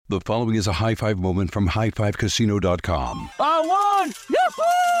The following is a high-five moment from highfivecasino.com. I won!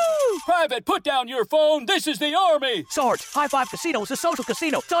 Yahoo! Private, put down your phone. This is the Army. Sarge, High Five Casino is a social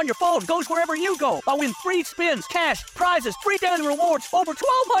casino. It's on your phone. Goes wherever you go. I win free spins, cash, prizes, free daily rewards, over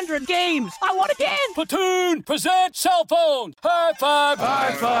 1,200 games. I won again. Platoon, present cell phone. High Five.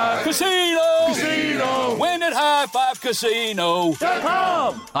 High Five. Casino. Casino. Win at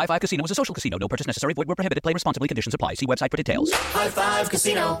highfivecasino.com. High Five Casino is a social casino. No purchase necessary. Void where prohibited. Play responsibly. Conditions apply. See website for details. High Five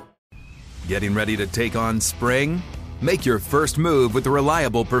Casino. Getting ready to take on spring? Make your first move with the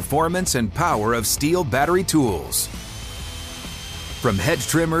reliable performance and power of Steel battery tools. From hedge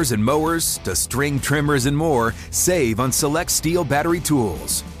trimmers and mowers to string trimmers and more, save on select Steel battery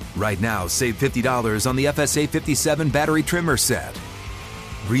tools. Right now, save $50 on the FSA 57 battery trimmer set.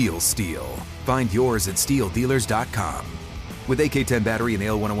 Real Steel. Find yours at SteelDealers.com. With AK-10 battery and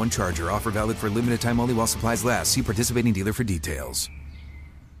AL101 charger, offer valid for limited time only while supplies last. See participating dealer for details.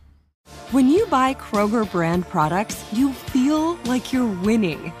 When you buy Kroger brand products, you feel like you're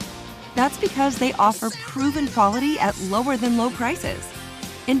winning. That's because they offer proven quality at lower than low prices.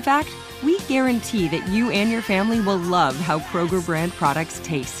 In fact, we guarantee that you and your family will love how Kroger brand products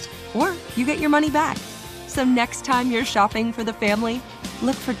taste, or you get your money back. So next time you're shopping for the family,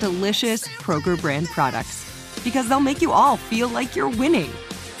 look for delicious Kroger brand products, because they'll make you all feel like you're winning.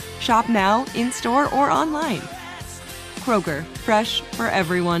 Shop now, in-store, or online. Kroger, fresh for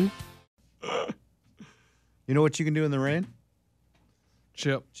everyone. You know what you can do in the rain?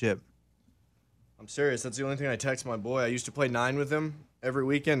 Chip. I'm serious. That's the only thing I text my boy. I used to play 9 with him every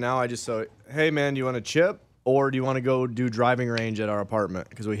weekend. Now I just say, hey, man, do you want a chip? Or do you want to go do driving range at our apartment?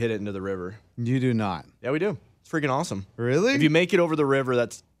 Because we hit it into the river. You do not. Yeah, we do. It's freaking awesome. Really? If you make it over the river,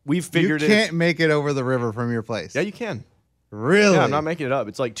 we've figured it. You can't make it over the river from your place. Yeah, you can. Really? Yeah, I'm not making it up.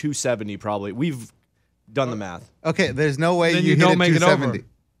 It's like 270 probably. We've done the math. Okay, there's no way Then you you hit don't it make it 270. over.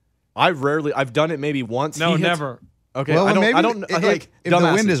 I've done it maybe once. No, never. Okay, Well, I don't if the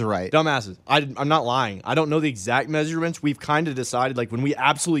wind is right. Dumbasses. I'm not lying. I don't know the exact measurements. We've kind of decided, like, when we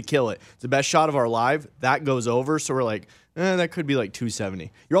absolutely kill it, it's the best shot of our life, that goes over. So we're like, that could be like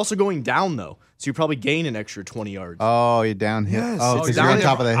 270. You're also going down, though. So you probably gain an extra 20 yards. Oh, you're downhill. Yes, oh, it's because you're on downhill.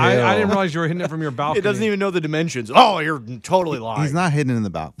 top of the hill. I didn't realize you were hitting it from your balcony. It doesn't even know the dimensions. Oh, you're totally lying. He's not hitting it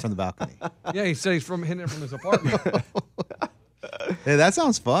from the balcony. Yeah, he said he's hitting it from his apartment. Hey, that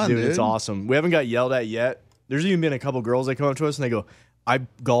sounds fun, dude. It's awesome. We haven't got yelled at yet. There's even been a couple girls that come up to us and they go, I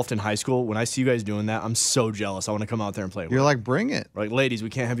golfed in high school. When I see you guys doing that, I'm so jealous. I want to come out there and play. You're like, bring it. We're like, ladies, we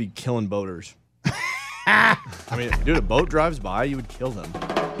can't have you killing boaters. I mean, dude, a boat drives by, you would kill them.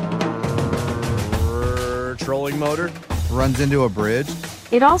 Trolling motor. Runs into a bridge.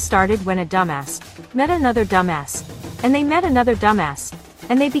 It all started when a dumbass met another dumbass, and they met another dumbass,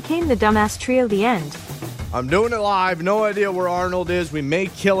 and they became the dumbass trio. The end. I'm doing it live. No idea where Arnold is. We may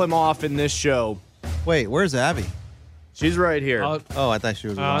kill him off in this show. Wait, where's Abby? She's right here. I thought she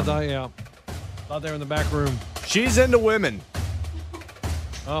was I gone. thought they were in the back room. She's into women.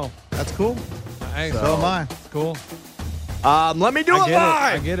 Oh, That's cool. hey, So am I. cool. Let me do it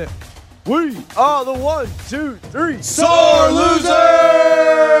I live. get it. We are the 1, 2, 3 sore losers.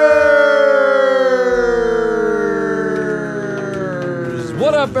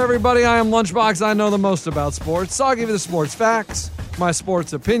 What up, everybody? I am Lunchbox. I know the most about sports, so I'll give you the sports facts, my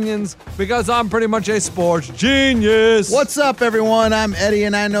sports opinions, because I'm pretty much a sports genius. What's up, everyone? I'm Eddie,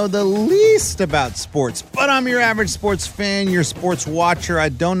 and I know the least about sports, but I'm your average sports fan, your sports watcher. I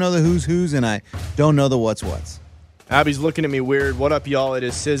don't know the who's, and I don't know the what's. Abby's looking at me weird. What up, y'all? It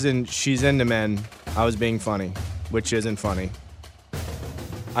is Sizzin. She's into men. I was being funny, which isn't funny.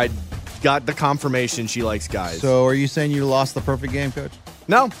 I got the confirmation she likes guys. So are you saying you lost the perfect game, Coach?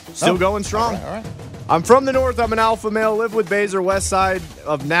 No, still going strong. All right. I'm from the north. I'm an alpha male. Live with Baser, west side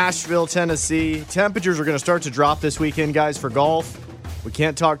of Nashville, Tennessee. Temperatures are going to start to drop this weekend, guys, for golf. We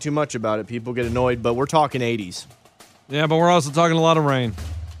can't talk too much about it. People get annoyed, but we're talking 80s. Yeah, but we're also talking a lot of rain.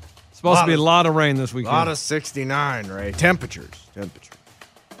 Supposed to be a lot of rain this A weekend. lot of 69, right? Temperatures.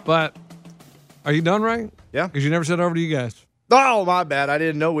 But are you done, right? Yeah. Because you never said over to you guys. Oh, my bad. I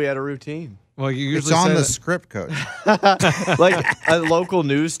didn't know we had a routine. Well, you It's usually on say the that. script, Coach. Like a local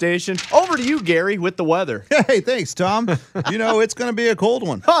news station. Over to you, Gary, with the weather. Hey, thanks, Tom. You know, it's going to be a cold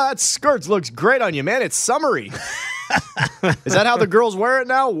one. Oh, that skirt looks great on you, man. It's summery. Is that how the girls wear it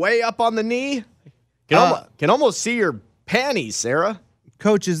now? Way up on the knee? Can almost see your panties, Sarah.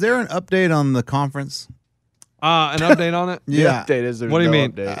 Coach, is there an update on the conference? An update on it? Yeah. The update is there's What do you no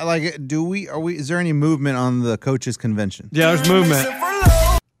mean? update. Is there any movement on the coaches convention? Yeah, there's movement.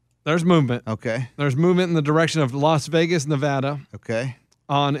 There's movement. Okay. There's movement in the direction of Las Vegas, Nevada Okay.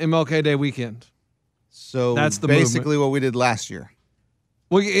 on MLK Day weekend. So That's the basically what we did last year.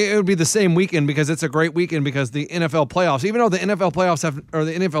 Well, it would be the same weekend because it's a great weekend because the NFL playoffs, even though the NFL playoffs or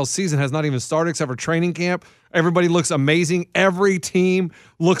the NFL season has not even started except for training camp, everybody looks amazing. Every team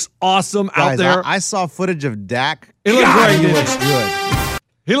looks awesome out there. I saw footage of Dak. He looked great. He looks good.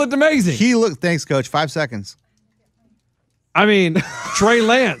 He looked amazing. Thanks, Coach. 5 seconds. I mean, Trey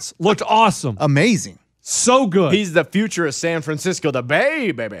Lance looked awesome. Amazing. So good. He's the future of San Francisco, the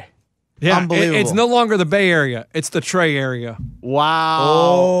Bay, baby. Yeah, unbelievable. It's no longer the Bay Area. It's the Trey area. Wow.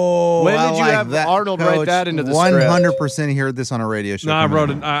 Oh, when did you have Arnold Coach, write that into the 100% he heard this on a radio show. No, I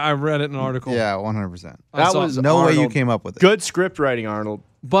wrote it. I read it in an article. Yeah, 100%. That was no Arnold. way you came up with it. Good script writing, Arnold.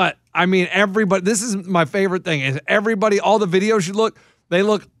 But, I mean, everybody, this is my favorite thing, is everybody, all the videos you look, they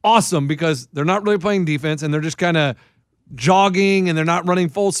look awesome because they're not really playing defense and they're just kind of jogging and they're not running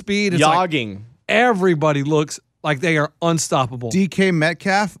full speed. It's Jogging. Like everybody looks like they are unstoppable. DK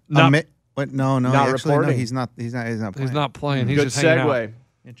Metcalf? But no, not actually, reporting. No, he's not playing. He's not playing. He's Good just hanging segue.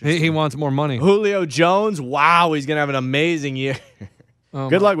 out. He wants more money. Julio Jones, wow, he's going to have an amazing year.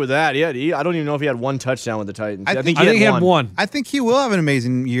 Good luck with that. I don't even know if he had one touchdown with the Titans. I think he had one. I think he will have an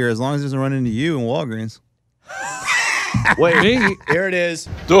amazing year as long as he doesn't run into you in Walgreens. Wait, here it is.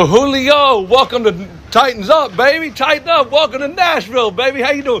 The Julio, welcome to Titans Up, baby. Tighten up. Welcome to Nashville, baby.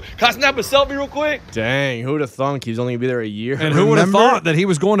 How you doing? Can I snap a selfie real quick? Dang, who would have thunk he's only going to be there a year? And who would have thought that he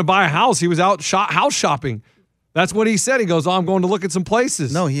was going to buy a house? He was out house shopping. That's what he said. He goes, I'm going to look at some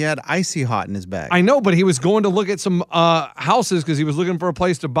places. No, he had Icy Hot in his bag. I know, but he was going to look at some houses because he was looking for a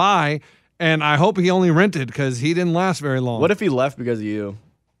place to buy, and I hope he only rented because he didn't last very long. What if he left because of you?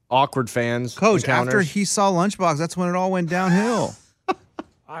 Awkward fans. Coach, encounters. after he saw Lunchbox, that's when it all went downhill.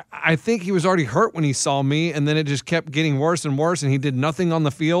 I think he was already hurt when he saw me, and then it just kept getting worse and worse, and he did nothing on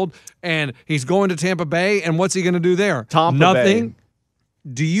the field, and he's going to Tampa Bay, and what's he going to do there? Nothing.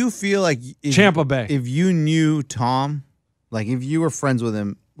 Do you feel like Tampa Bay. If you knew Tom, like if you were friends with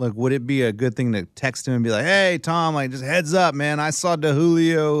him, like would it be a good thing to text him and be like, hey, Tom, like just heads up, man, I saw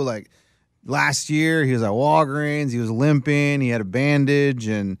DeJulio like last year. He was at Walgreens. He was limping. He had a bandage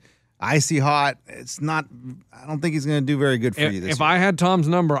and Icy Hot. I don't think he's going to do very good for you this year. If I had Tom's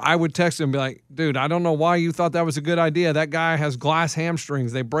number, I would text him and be like, dude, I don't know why you thought that was a good idea. That guy has glass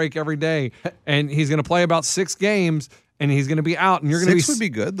hamstrings. They break every day. And he's going to play about 6 games, and he's going to be out. And you're going to 6 would be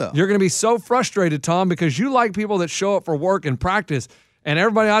good, though. You're going to be so frustrated, Tom, because you like people that show up for work and practice. And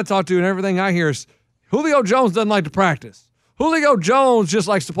everybody I talk to and everything I hear is Julio Jones doesn't like to practice. Julio Jones just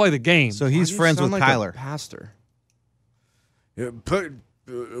likes to play the game. So he's friends with Kyler. Pastor.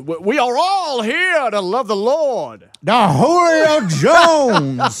 We are all here to love the Lord. Now, Julio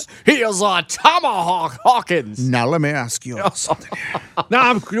Jones. He is a Tomahawk Hawkins. Now, let me ask you something.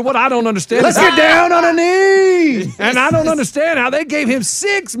 Now, what I don't understand Let's is get down on a knee. And I don't understand how they gave him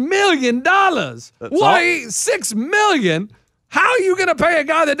 $6 million. Why, $6 million? How are you going to pay a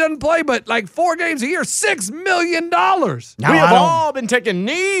guy that doesn't play but like 4 games a year $6 million? We have all been taking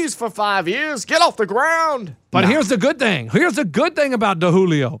knees for 5 years. Get off the ground. But here's the good thing. Here's the good thing about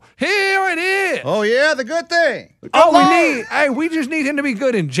DeJulio. Here it is. Oh, yeah, the good thing. We just need him to be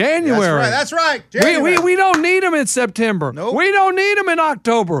good in January. That's right. January. We don't need him in September. Nope. We don't need him in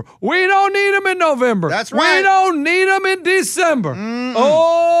October. We don't need him in November. That's right. We don't need him in December.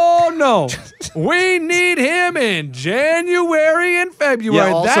 Oh, no. We need him in January and February.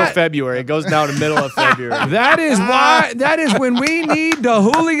 Yeah, also February. It goes down to middle of February. That is when we need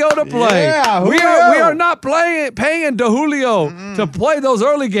DeJulio to play. Yeah, we Julio. are not paying DeJulio to play those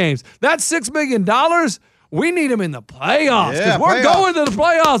early games. That's $6 million. We need him in the playoffs because we're going to the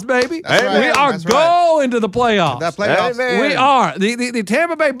playoffs, baby. That's right. We are going to the playoffs. That playoffs. We are. The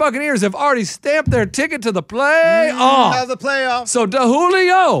Tampa Bay Buccaneers have already stamped their ticket to the playoffs. The playoffs. So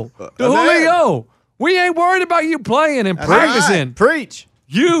DeJulio, we ain't worried about you playing and practicing. Right. Preach.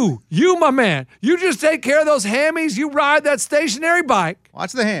 You, my man, you just take care of those hammies. You ride that stationary bike.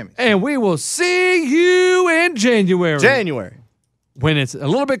 Watch the hammies. And we will see you in January. When it's a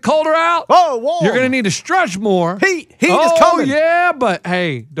little bit colder out, warm. You're going to need to stretch more. Heat is coming. Oh, yeah, but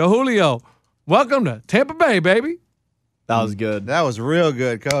hey, DeJulio, welcome to Tampa Bay, baby. That was good. That was real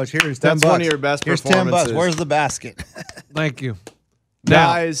good, Coach. Here's $10. That's one of your best Here's performances. $10. Where's the basket? Thank you.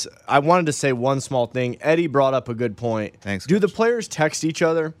 Guys, I wanted to say one small thing. Eddie brought up a good point. Thanks, Do the Coach. players text each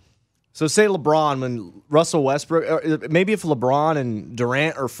other? So say LeBron, when Russell Westbrook, or maybe if LeBron and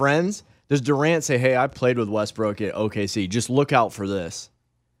Durant are friends, does Durant say, hey, I played with Westbrook at OKC. Just look out for this.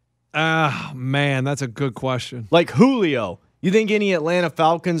 Man, that's a good question. Like Julio. You think any Atlanta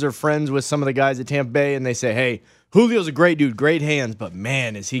Falcons are friends with some of the guys at Tampa Bay and they say, hey, Julio's a great dude, great hands, but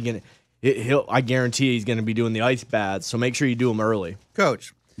man, is he going to, I guarantee he's going to be doing the ice baths, so make sure you do them early.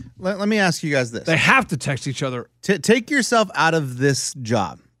 Coach, Let me ask you guys this. They have to text each other. Take yourself out of this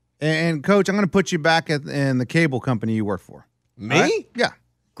job. And, Coach, I'm going to put you back in the cable company you work for. Me? Right? Yeah.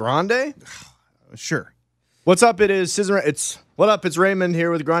 Grande? Sure. What's up? What up? It's Raymond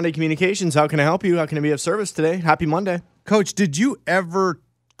here with Grande Communications. How can I help you? How can I be of service today? Happy Monday. Coach, did you ever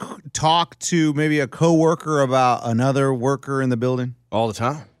talk to maybe a coworker about another worker in the building? All the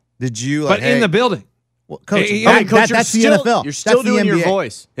time. Did you? But in the building. Well, Coach, Coach, that's the still, NFL. You're still That's the doing your NBA.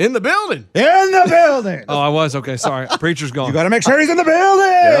 voice. In the building. In the building. Oh, I was. Okay, sorry. Preacher's gone. You got to make sure he's in the building.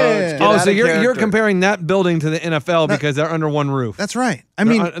 Get Oh, out so of you're character. comparing that building to the NFL because they're under one roof. That's right. I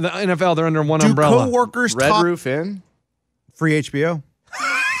mean, the NFL, they're under one do umbrella. coworkers Red talk Roof Inn? free HBO?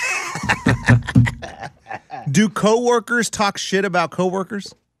 Do coworkers talk shit about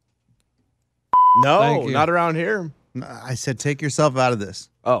coworkers? No, Thank you. not around here. I said take yourself out of this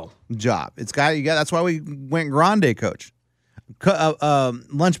Oh. job. You got. That's why we went Grande, Coach.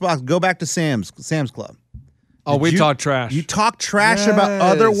 Lunchbox, go back to Sam's Club. Oh, Did we you- talk trash. You talk trash about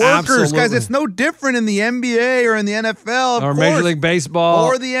other Yes, workers, guys. absolutely. It's no different in the NBA or in the NFL, of or course. Major League Baseball.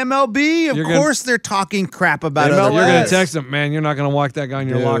 or the MLB. Of You're gonna- course, they're talking crap about MLS. other You're going guys. to text them, man. You're not going to walk that guy in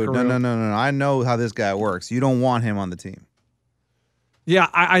your Dude, locker room. No. I know how this guy works. You don't want him on the team. Yeah,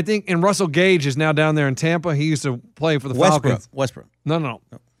 I think, and Russell Gage is now down there in Tampa. He used to play for the Falcons. Westbrook. No.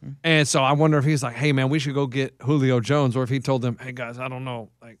 And so I wonder if he's like, hey, man, we should go get Julio Jones, or if he told them, hey, guys, I don't know.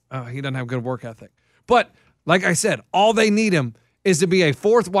 Like, he doesn't have good work ethic. But like I said, all they need him is to be a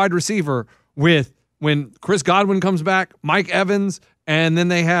fourth wide receiver with when Chris Godwin comes back, Mike Evans, and then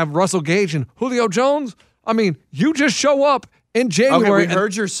they have Russell Gage and Julio Jones. I mean, you just show up in January. Okay, we and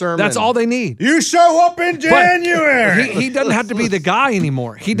heard your sermon. That's all they need. You show up in But January. he doesn't have to be the guy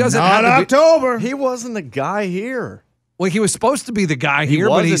anymore. He doesn't Not have to be. October. He wasn't the guy here. Well, he was supposed to be the guy He here,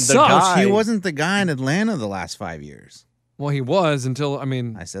 but he wasn't the sucks. guy. He wasn't the guy in Atlanta the last 5 years. Well, he was until, I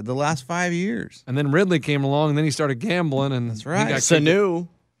mean, I said the last 5 years. and then Ridley came along, and then he started gambling, and that's right. He got Sanu.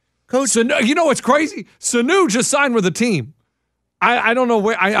 Coach, Sanu, you know what's crazy? Sanu just signed with the team. I don't know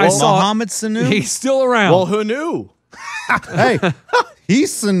where I saw. Mohamed Sanu. He's still around. Well, who knew? Hey,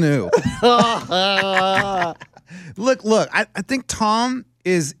 he's Sanu. Look. I think Tom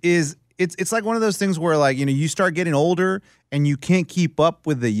is. It's like one of those things where, like, you know, you start getting older and you can't keep up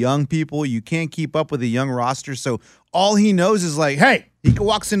with the young people. You can't keep up with the young roster. So all he knows is like, hey, he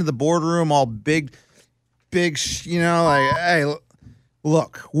walks into the boardroom all big, you know, like, hey,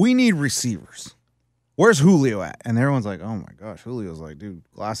 look, we need receivers. Where's Julio at? And everyone's like, oh my gosh, Julio's like, dude,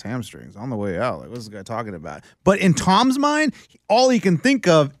 glass hamstrings on the way out. Like, what's this guy talking about? But in Tom's mind, all he can think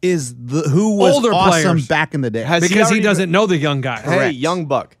of is who was Older awesome players. back in the day. Has because he already doesn't know the young guy. Hey, Correct. young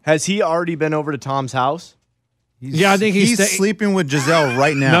buck. Has he already been over to Tom's house? Yeah, I think he's sleeping with Giselle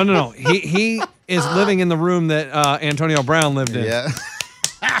right now. No. He is living in the room that Antonio Brown lived in.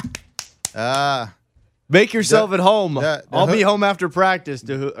 Yeah. Make yourself at home. the I'll be Ju- home after practice.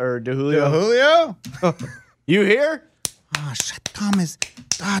 To Julio. Julio? You here? Oh, shit.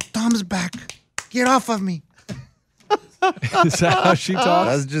 Tom's back. Get off of me. Is that how she talks?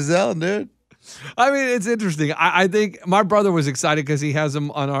 That's Giselle, dude. I mean, it's interesting. I think my brother was excited because he has him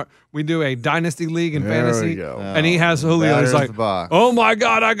on our. We do a dynasty league in There we fantasy, go. and he has Julio. He's Batter's like, the box. "Oh my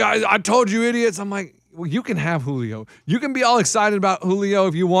God, I told you, idiots!" I'm like, "Well, you can have Julio. You can be all excited about Julio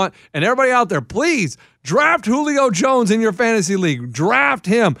if you want." And everybody out there, please draft Julio Jones in your fantasy league. Draft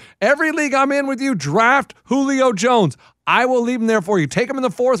him. Every league I'm in with you, draft Julio Jones. I will leave him there for you. Take him in the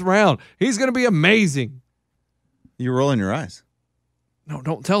 4th round. He's going to be amazing. You're rolling your eyes. No,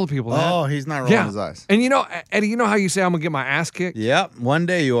 don't tell people that. Oh, he's not rolling his eyes. And you know, Eddie, you know how you say I'm gonna get my ass kicked? Yep. One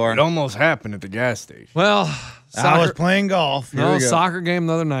day you are. It almost happened at the gas station. Well, I was soccer, playing golf. Here no we go. soccer game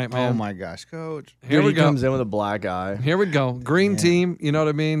the other night, man. Oh my gosh, coach. Here Dude, we he go. comes in with a black eye. Here we go. Green team. You know what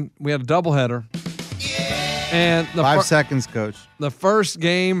I mean? We had a doubleheader. And the 5 seconds, coach. the first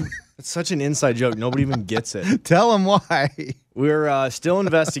game, It's such an inside joke. Nobody even gets it. Tell him why. We're still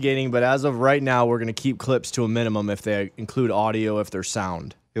investigating, but as of right now, we're going to keep clips to a minimum if they include audio, if they're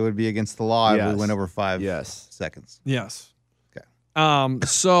sound. It would be against the law if Yes. we went over 5 Yes. seconds. yes. Okay.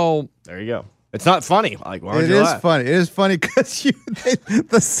 So There you go. It's not funny. Like, why would It you is laugh? funny. It is funny because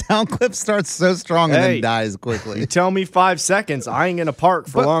the sound clip starts so strong and Hey. then dies You quickly. tell me 5 seconds, I ain't going to park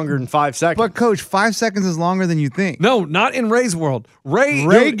for But- longer than 5 seconds. But coach, 5 seconds is longer than you think. no, not in Ray's world. Ray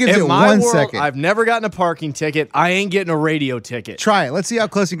Ray gives in it my 1 world, second. I've never gotten a parking ticket. I ain't getting a radio ticket. Try it. Let's see how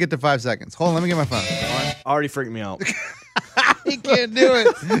close you get to 5 seconds. Hold on, let me get my phone. Hold Already freaked me out. on. He can't do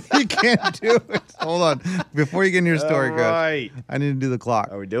it. He can't do it. Hold on. Before you get into your story, All coach, right. I need to do the clock.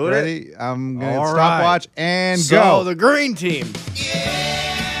 Are we doing it? Ready? I'm going to All stopwatch right. and So go. the green team.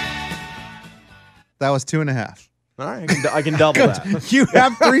 That was 2.5. All right, I can double that. You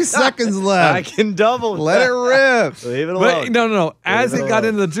have 3 seconds left. I can double. Let it rip. Leave it But alone. no. As it got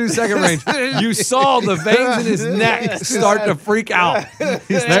into the 2-second range, you saw the veins in his neck start to freak out.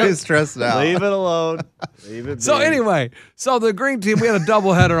 He's too stressed out. Leave it alone. Leave it. So be. anyway, the green team, we had a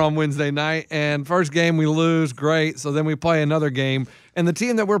doubleheader on Wednesday night, and first game we lose, great. So then we play another game, and the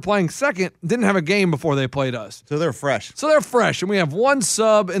team that we're playing second didn't have a game before they played us. So they're fresh. So they're fresh, and we have one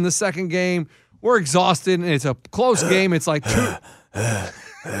sub in the second game. We're exhausted, and it's a close game. It's like 2.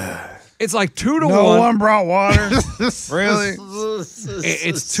 It's like 2-1. No one brought water. Really?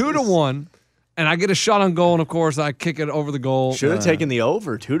 It's 2-1, and I get a shot on goal, and of course I kick it over the goal. Should have taken the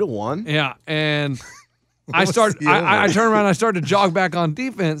over 2-1. Yeah, and I turn around, and I start to jog back on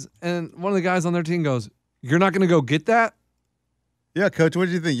defense, and one of the guys on their team goes, "You're not going to go get that?" Yeah, Coach, what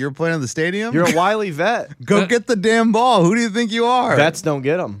do you think? You're playing in the stadium? You're a wily vet. Go get the damn ball. Who do you think you are? Vets don't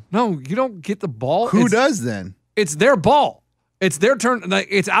get them. No, you don't get the ball. Who does then? It's their ball. It's their turn. Like,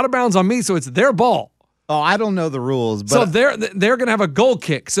 it's out of bounds on me, so it's their ball. Oh, I don't know the rules. But So they're going to have a goal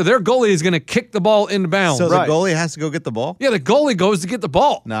kick. So their goalie is going to kick the ball into bounds. So the goalie has to go get the ball? Yeah, the goalie goes to get the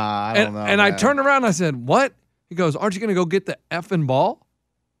ball. Nah, I don't know. And I turned around and I said, "What?" He goes, "Aren't you going to go get the effing ball?"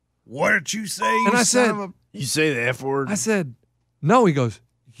 What did you say? And I said, You say the F word. I said, "No." He goes,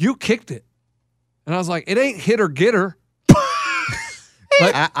 "You kicked it." And I was like, "It ain't hit or get her."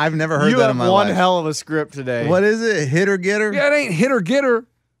 I've never heard you that have in my one life. hell of a script today. What is it? Hit or get her? Yeah, it ain't hit or get her.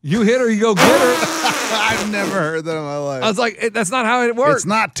 You hit her, you go get her. I've never heard that in my life. I was like, that's not how it works. It's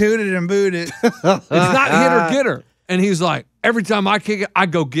not tooted and booted. It's not hit or get her. And he's like, every time I kick it, I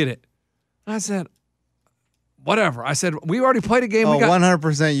go get it. I said, whatever. I said, we already played a game. Oh, We got,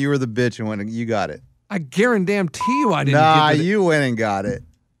 100% you were the bitch and went, you got it. I guarantee you I didn't Nah, get it. you went and got it.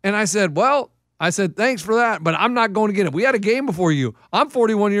 And I said, thanks for that, but I'm not going to get it. We had a game before you. I'm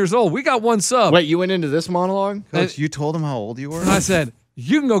 41 years old. We got one sub. Wait, you went into this monologue? Coach, you told him how old you were? And I said,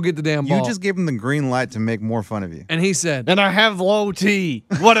 you can go get the damn ball. You just gave him the green light to make more fun of you. And he said, And I have low T.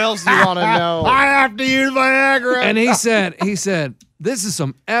 What else do you want to know? I have to use Viagra. and he said, this is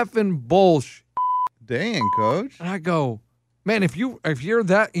some effing bullshit. Dang, Coach. And I go, man, if you're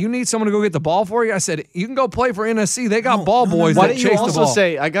that, you need someone to go get the ball for you. I said, you can go play for NSC. They got ball boys Why that didn't you chase the also ball.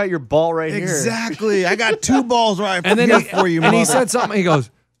 say, I got your ball right here? Exactly. I got 2 balls right and then here he, for you, and he mother. said something. He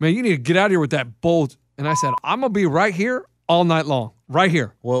goes, man, you need to get out of here with that bull. And I said, I'm going to be right here all night long. Right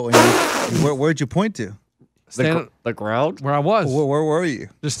here. Well, where'd you point to? The crowd? Where I was. Where were you?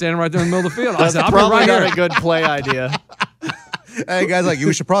 Just standing right there in the middle of the field. I said, I'll be Probably right not here. a good play idea. Hey, guys,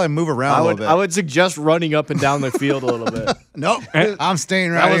 we should probably move around a little bit. I would suggest running up and down the field a little bit. Nope. I'm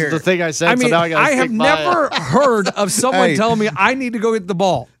staying right That was here. the thing I said. I mean, so now I gotta I have stick by never it. heard of someone Hey. telling me I need to go get the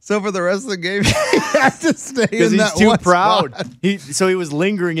ball. So for the rest of the game, you have to stay Because in he's that too one proud. spot. So he was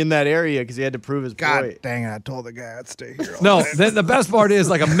lingering in that area because he had to prove his God point. dang it. I told the guy I'd stay here. No, then the best part is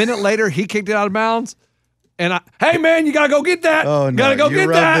like a minute later, he kicked it out of bounds. And hey, man, you got to go get that. Oh, no. Got to go you get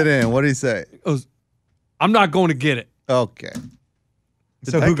rubbed that. it in. What did he say? It was, I'm not going to get it. Okay.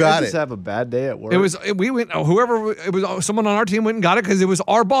 Did So that who guy got just it? have a bad day at work? It was, we went, whoever, it was someone on our team went and got it because it was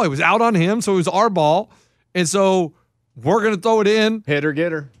our ball. It was out on him, so it was our ball. And so we're going to throw it in. hit or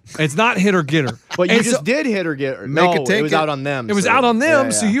get her. It's not hit or get her. But you And just so- did hit or get her. Make No, it take it was it. out on them. It was so- out on them,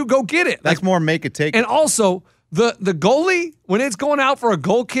 yeah, so yeah. you go get it. That's more make it take And it. also, the goalie, when it's going out for a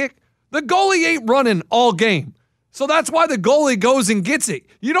goal kick, the goalie ain't running all game. So that's why the goalie goes and gets it.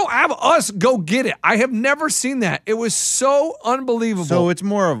 You don't have us go get it. I have never seen that. It was so unbelievable. So it's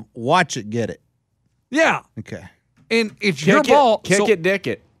more of watch it, get it. yeah. Okay. And it's your Kick ball. it, kick so it, dick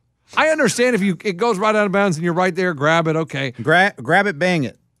it. I understand if it goes right out of bounds and you're right there, grab it, okay. Grab it, bang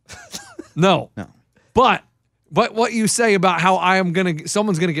it. No. No. But what you say about how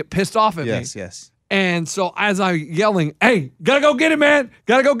someone's gonna get pissed off at me. Yes. And so as I'm yelling, hey, gotta go get it, man.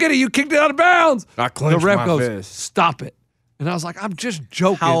 Gotta go get it. You kicked it out of bounds. I The clenched ref my goes, fist. stop it. And I was like, I'm just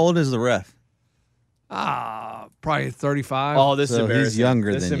joking. How old is the ref? Probably 35. Oh, this is So he's embarrassing.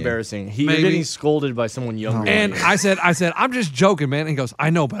 younger This is than you. embarrassing. You're Maybe. getting scolded by someone younger. And than you. I said, I'm just joking, man. And he goes,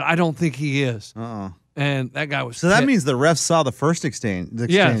 I know, but I don't think he is. Uh-uh. And that guy was So that pissed. means the ref saw the first exchange of hit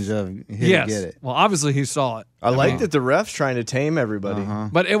Yes. and yes. get it. Well, obviously he saw it. I like that the ref's trying to tame everybody.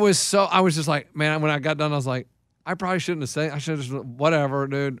 But it was so, I was just like, man, when I got done, I was like, I probably shouldn't have said, I should have just, whatever,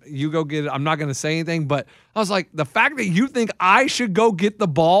 dude. You go get it. I'm not going to say anything. But I was like, the fact that you think I should go get the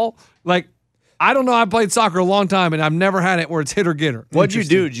ball, like, I don't know. I played soccer a long time and I've never had it where it's hit or get her. What'd you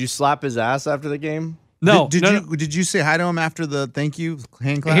do? Did you slap his ass after the game? No. Did you say hi to him after the thank you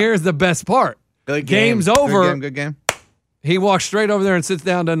hand clap? Here's the best part. Good game. Game's over. Good game. He walks straight over there and sits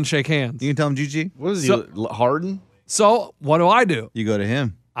down, doesn't shake hands. You can tell him GG. What is So- he? Harden? So what do? You go to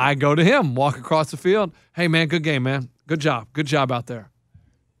him. I go to him, walk across the field. Hey, man, good game, man. Good job. Good job out there.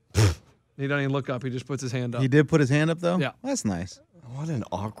 He doesn't even look up. He just puts his hand up. He did put his hand up, though? Yeah. That's nice. What an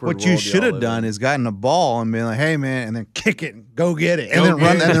awkward What you world should y'all have live done in. is gotten a ball and been like, hey, man, and then kick it, go get it, and then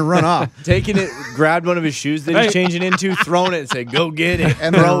run off. Taking it, grabbed one of his shoes that he's changing into, thrown it, and said, go get it.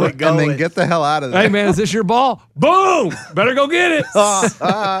 And throw then, it, go and then it. get the hell out of there. Hey, man, is this your ball? Boom! Better go get it.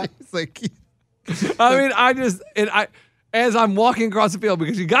 It's like, I mean, as I'm walking across the field,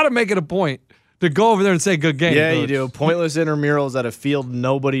 because you got to make it a point to go over there and say good game. Yeah, you coach. do. Pointless intramurals at a field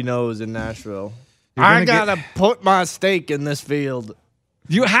nobody knows in Nashville. You're I gonna got to put my stake in this field.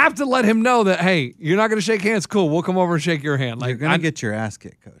 You have to let him know that, hey, you're not going to shake hands. Cool, we'll come over and shake your hand. you're Like, going to get your ass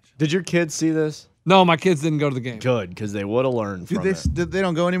kicked, Coach. Did your kids see this? no, my kids didn't go to the game. Good, because they would have learned from it. They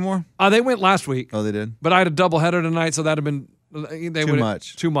don't go anymore? They went last week, Oh, they did? but I had a doubleheader tonight, so that'd have been Too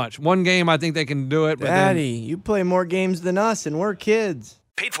much. Too much. One game, I think they can do it. But Daddy, you play more games than us, and we're kids.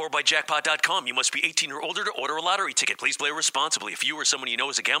 Paid for by Jackpot.com. You must be 18 or older to order a lottery ticket. Please play responsibly. If you or someone you know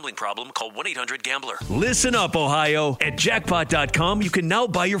has a gambling problem, call 1-800-GAMBLER. Listen up, Ohio. At Jackpot.com, you can now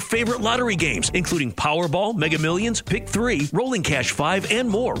buy your favorite lottery games, including Powerball, Mega Millions, Pick 3, Rolling Cash 5, and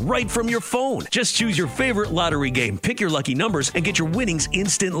more, right from your phone. Just choose your favorite lottery game, pick your lucky numbers, and get your winnings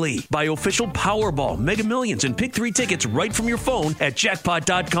instantly. Buy official Powerball, Mega Millions, and Pick 3 tickets right from your phone at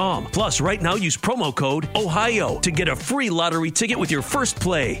Jackpot.com. Plus, right now, use promo code OHIO to get a free lottery ticket with your first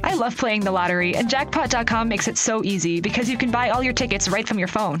play. I love playing the lottery, and Jackpot.com makes it so easy because you can buy all your tickets right from your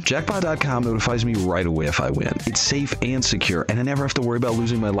phone. Jackpot.com notifies me right away if I win. It's safe and secure, and I never have to worry about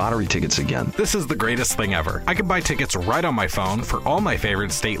losing my lottery tickets again. This is the greatest thing ever. I can buy tickets right on my phone for all my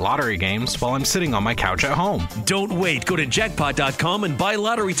favorite state lottery games while I'm sitting on my couch at home. Don't wait. Go to Jackpot.com and buy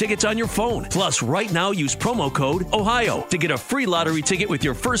lottery tickets on your phone. Plus, right now, use promo code OHIO to get a free lottery ticket with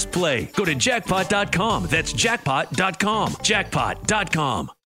your first play. Go to Jackpot.com. That's Jackpot.com. Jackpot.com.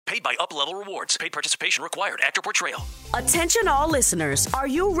 Paid by Up Level Rewards. Paid participation required. Actor portrayal. Attention all listeners. Are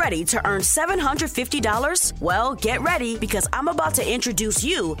you ready to earn $750? Well, get ready because I'm about to introduce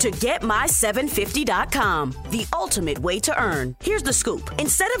you to GetMy750.com, the ultimate way to earn. Here's the scoop.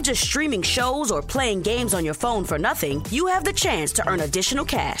 Instead of just streaming shows or playing games on your phone for nothing, you have the chance to earn additional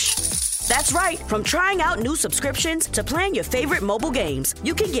cash. That's right. From trying out new subscriptions to playing your favorite mobile games,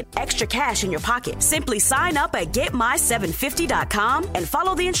 you can get extra cash in your pocket. Simply sign up at GetMy750.com and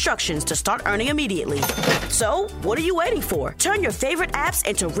follow the instructions to start earning immediately. So, what are you waiting for? Turn your favorite apps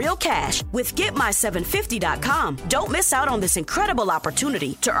into real cash with GetMy750.com. Don't miss out on this incredible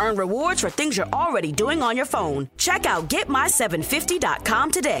opportunity to earn rewards for things you're already doing on your phone. Check out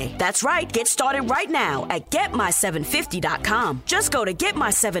GetMy750.com today. That's right. Get started right now at GetMy750.com. Just go to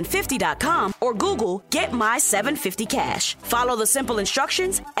GetMy750.com or Google Get My 750 Cash. Follow the simple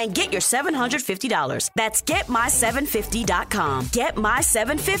instructions and get your $750. That's GetMy750.com.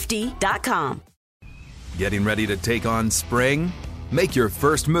 GetMy750.com. Getting ready to take on spring? Make your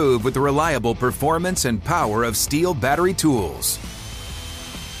first move with the reliable performance and power of Steel battery tools.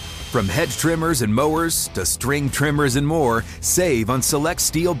 From hedge trimmers and mowers to string trimmers and more, save on select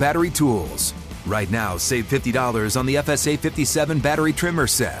Steel battery tools. Right now, save $50 on the FSA 57 battery trimmer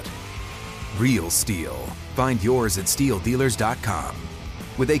set. Real Steel. Find yours at SteelDealers.com.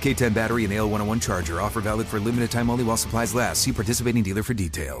 With AK-10 battery and AL101 charger. Offer valid for limited time only while supplies last. See participating dealer for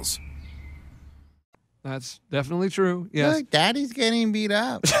details. That's definitely true. Yes. Look, Daddy's getting beat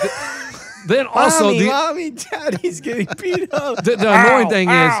up. Then also, Mommy, Daddy's getting beat up. the annoying thing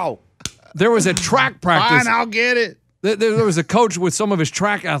is, there was a track practice. Fine, I'll get it. There was a coach with some of his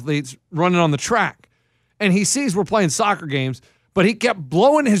track athletes running on the track, and he sees we're playing soccer games, but he kept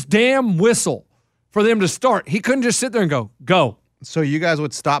blowing his damn whistle for them to start. He couldn't just sit there and go. So you guys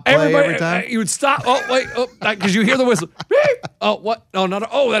would stop play every time? You would stop. Oh, wait. Because you hear the whistle. Oh, what? No, not.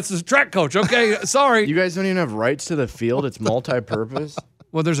 Oh, that's the track coach. Okay, sorry. You guys don't even have rights to the field. It's multi-purpose.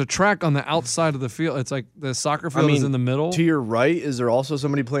 Well, there's a track on the outside of the field. It's like the soccer field is in the middle. To your right, is there also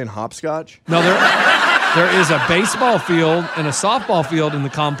somebody playing hopscotch? No, there is a baseball field and a softball field in the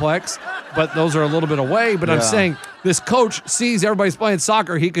complex, but those are a little bit away. But I'm saying this coach sees everybody's playing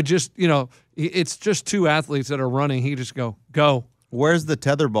soccer. He could just, it's just two athletes that are running. He just go. Where's the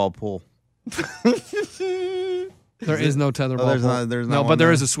tetherball pool? There is no tetherball pool. There's no, but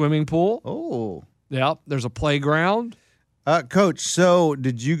there is a swimming pool. Oh. Yep. There's a playground. Coach, so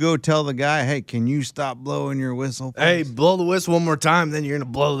did you go tell the guy, hey, can you stop blowing your whistle, please? Hey, blow the whistle one more time, then you're going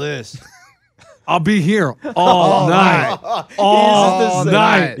to blow this. I'll be here all night. All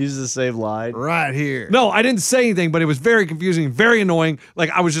night. He's the save line. Right here. No, I didn't say anything, but it was very confusing, very annoying. Like,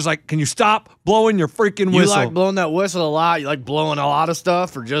 I was just like, can you stop blowing your freaking whistle? You like blowing that whistle a lot? You like blowing a lot of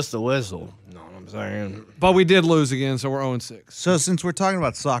stuff or just the whistle? No, I'm saying. But we did lose again, so we're 0-6. So since we're talking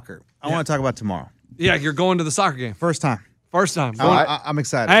about soccer, I want to talk about tomorrow. Yeah, you're going to the soccer game. First time. I'm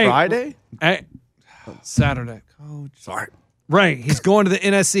excited. Hey, Friday? Hey, Saturday. Coach. Sorry. Right, he's going to the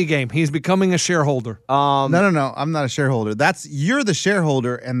NSC game. He's becoming a shareholder. No. I'm not a shareholder. You're the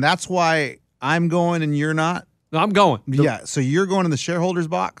shareholder, and that's why I'm going and you're not. No, I'm going. Yeah, so you're going in the shareholders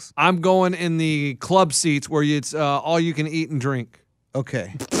box? I'm going in the club seats where it's all you can eat and drink.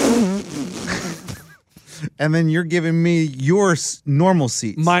 Okay. And then you're giving me your normal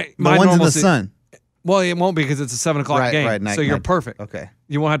seats. My ones in normal the seat. sun. Well, it won't because it's a 7 o'clock game. Right, so you're perfect. Okay.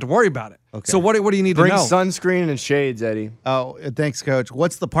 You won't have to worry about it. Okay. So what do you need Bring to know? sunscreen and shades, Eddie. Oh, thanks, Coach.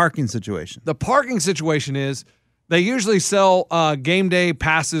 What's the parking situation? The parking situation is they usually sell game day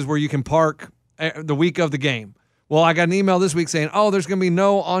passes where you can park the week of the game. Well, I got an email this week saying, there's going to be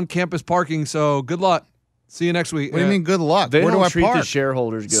no on-campus parking, so good luck. See you next week. What do you mean good luck? They Where do don't I treat park? the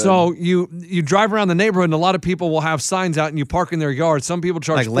shareholders good. So you drive around the neighborhood, and a lot of people will have signs out, and you park in their yard. Some people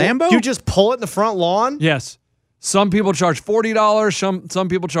charge Like Lambo? You just pull it in the front lawn? Yes. Some people charge $40. Some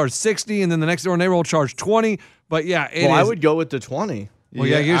people charge $60, and then the next door neighbor will charge $20. But yeah, I would go with the 20. Well,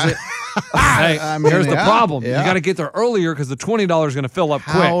 yeah, usually. I mean, here's the yeah, problem. yeah. You got to get there earlier because the $20 is going to fill up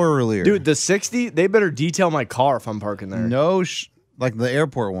quick. How earlier? Dude, the 60, they better detail my car if I'm parking there. No, like the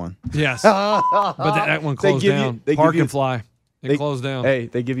airport one. Yes. But that one closed down. Park and fly. They closed down. Hey,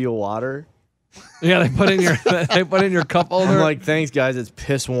 they give you a water. Yeah, they put in your cup holder. I'm like, thanks, guys. It's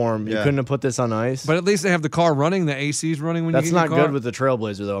piss warm. You couldn't have put this on ice. But at least they have the car running. The AC's running when That's you get not your car. good with the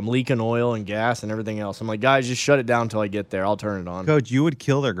Trailblazer, though. I'm leaking oil and gas and everything else. I'm like, guys, just shut it down until I get there. I'll turn it on. Coach, you would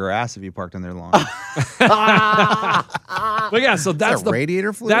kill their grass if you parked on their lawn. But yeah, so that's the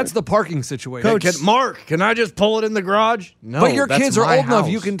radiator fluid. That's the parking situation. Coach, Mark, can I just pull it in the garage? No, but your that's kids are my old enough.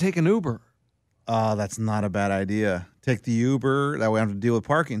 house. You can take an Uber. Oh, that's not a bad idea. Take the Uber. That way I don't have to deal with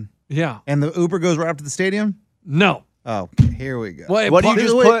parking. Yeah. And the Uber goes right up to the stadium? No. Oh, here we go. Well, What do you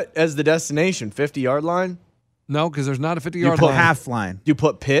just put as the destination? 50-yard line? No, because there's not a 50-yard You line. put half line. You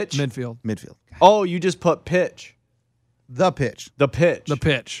put pitch? Midfield. Oh, you just put pitch. The pitch. The pitch. The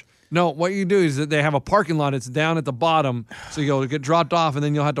pitch. No, what you do is that they have a parking lot. It's down at the bottom, so you'll get dropped off, and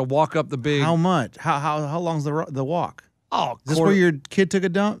then you'll have to walk up the big. How much? How long's the walk? Oh, is this where your kid took a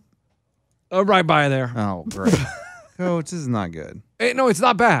dump? Right by there. Oh, great. Coach, this is not good. No, it's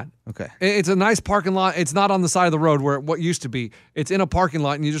not bad. Okay. It's a nice parking lot. It's not on the side of the road where what used to be. It's in a parking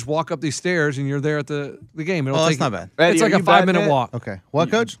lot, and you just walk up these stairs, and you're there at the game. It'll That's take not you- bad. Eddie, It's like are a you batting 5-minute it? walk. Okay. What,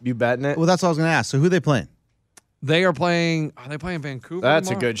 Coach? You betting it? Well, that's what I was going to ask. So who are they playing? They are playing. Are they playing Vancouver? That's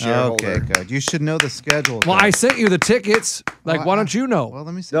a tomorrow? good shareholder. Okay, Coach. You should know the schedule. Well, Coach. I sent you the tickets. Like, why don't you know? Well,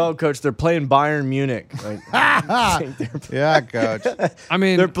 let me see. No, Coach, they're playing Bayern Munich. Like, Yeah, Coach. I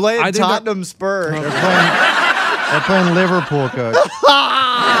mean, they're playing I think Tottenham Spurs. They're playing Liverpool, Coach.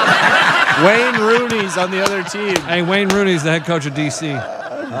 Wayne Rooney's on the other team. Hey, Wayne Rooney's the head coach of DC.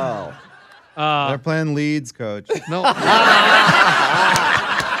 Oh. They're playing Leeds, Coach. No.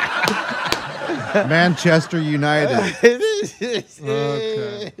 Manchester United.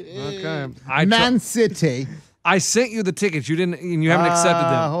 Okay. Man City. I sent you the tickets. You didn't, and you haven't accepted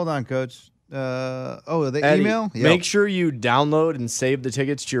them. Hold on, Coach. The Eddie, email? Make sure you download and save the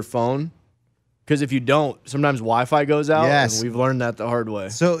tickets to your phone. Because if you don't, sometimes Wi-Fi goes out. Yes. And we've learned that the hard way.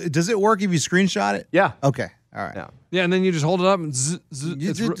 So does it work if you screenshot it? Yeah. Okay. All right. Yeah. Yeah, and then you just hold it up and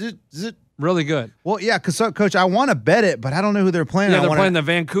it's really good. Well, yeah, because Coach, I want to bet it, but I don't know who they're playing. Yeah, I they're wanna- playing the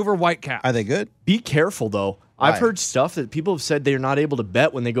Vancouver Whitecaps. Are they good? Be careful, though. Why? I've heard stuff that people have said they're not able to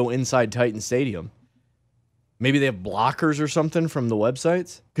bet when they go inside Titan Stadium. Maybe they have blockers or something from the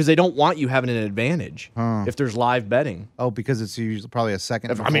websites because they don't want you having an advantage if there's live betting. Oh, because it's usually probably a second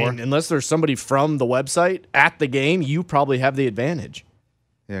before? I mean, unless there's somebody from the website at the game, you probably have the advantage.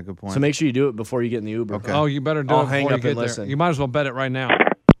 Yeah, good point. So make sure you do it before you get in the Uber. Okay. Oh, you better do I'll it hang before up you and get there. listen. You might as well bet it right now.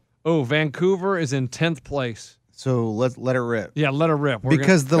 Oh, Vancouver is in 10th place. So let it rip. Yeah, let her rip.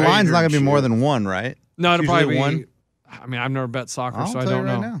 Because the line's not going to be more than one, right? No, It's it'll probably usually be one. I mean, I've never bet soccer, I'll so I tell you don't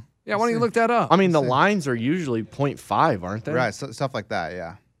right know. now. Yeah, why don't you look that up? I mean, the lines are usually 0.5, aren't they? Right, stuff like that,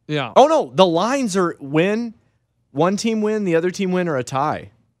 yeah. Yeah. Oh, no. The lines are win, one team win, the other team win, or a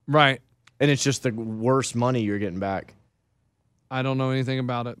tie. Right. And it's just the worst money you're getting back. I don't know anything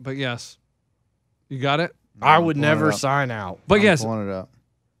about it, but yes. You got it? I would pulling never it up. sign out. But I'm yes, pulling it up.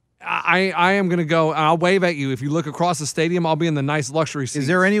 I am going to go. I'll wave at you. If you look across the stadium, I'll be in the nice luxury seat. Is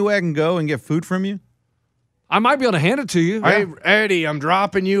there any way I can go and get food from you? I might be able to hand it to you. Hey, Eddie, I'm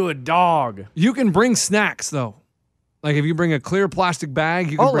dropping you a dog. You can bring snacks, though. Like if you bring a clear plastic bag,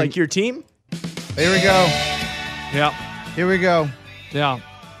 you can bring... like your team? Here we go. Yep. Here we go. Yeah.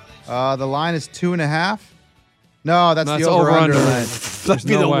 The line is 2.5. No, that's No, the it's over-under over-under. line. That'd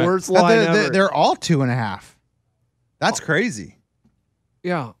be no the way. worst line ever. They're all 2.5. That's crazy.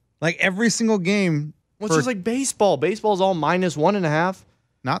 Yeah. Like every single game. Well, it's just like baseball. Baseball's all -1.5.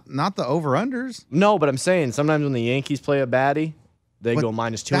 Not the over-unders. No, but I'm saying sometimes when the Yankees play a baddie, they But go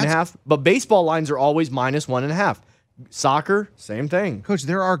 -2.5. But baseball lines are always -1.5. Soccer, same thing. Coach,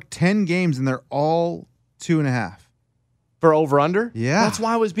 there are 10 games and they're all 2.5. For over-under? Yeah. That's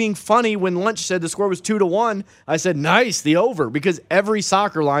why I was being funny when Lunch said the score was 2-1. I said, nice, the over, because every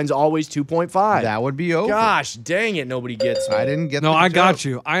soccer line's always 2.5. That would be over. Gosh, dang it, nobody gets me. I didn't get No, the I joke. got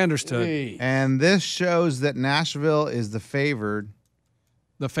you. I understood. Hey. And this shows that Nashville is the favored.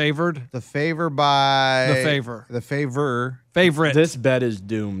 The favored? The favor by... The favor. The favor. Favorite. This bet is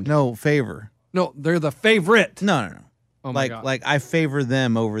doomed. No, favor. No, they're the favorite. No. Oh my God. Like I favor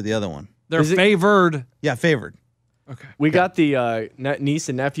them over the other one. They're favored. Yeah, favored. Okay. We got the niece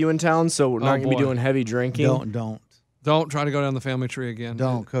and nephew in town, so we're not going to be boy. doing heavy drinking. Don't try to go down the family tree again.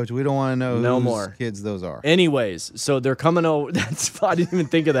 Don't, Coach. We don't want to know No whose more. kids those are. Anyways, so they're coming over. I didn't even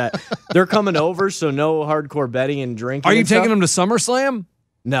think of that. They're coming over, so no hardcore betting and drinking. Are you and taking stuff. them to SummerSlam?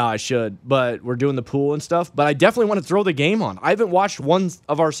 No, I should, but we're doing the pool and stuff. But I definitely want to throw the game on. I haven't watched one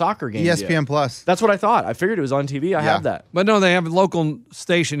of our soccer games ESPN yet. Plus. That's what I thought. I figured it was on TV. I have that. But no, they have a local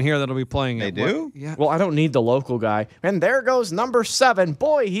station here that'll be playing They it. do? Yeah. Well, I don't need the local guy. And there goes number 7.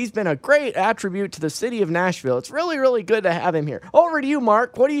 Boy, he's been a great attribute to the city of Nashville. It's really, really good to have him here. Over to you,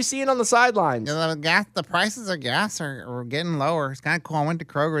 Mark. What are you seeing on the sidelines? The prices of gas are getting lower. It's kind of cool. I went to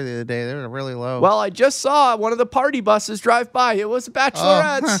Kroger the other day. They were really low. Well, I just saw one of the party buses drive by. It was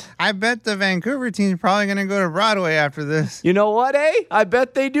Bachelorette's. I bet the Vancouver team's probably going to go to Broadway after this. You know what, eh? I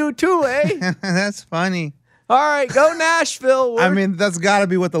bet they do too, eh? That's funny. All right, go Nashville. I mean, that's got to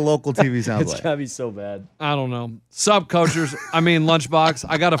be what the local TV sounds It's like. got to be so bad. I don't know. Sup, coachers? Lunchbox.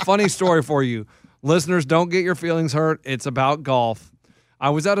 I got a funny story for you. Listeners, don't get your feelings hurt. It's about golf. I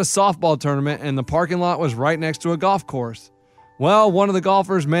was at a softball tournament, and the parking lot was right next to a golf course. Well, one of the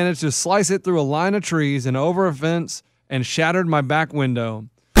golfers managed to slice it through a line of trees and over a fence and shattered my back window.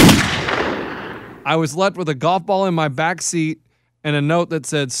 I was left with a golf ball in my back seat and a note that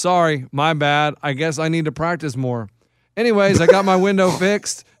said, "Sorry, my bad. I guess I need to practice more." Anyways, I got my window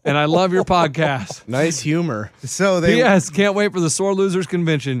fixed, and I love your podcast. Nice humor. So they P.S. Can't wait for the Sore Losers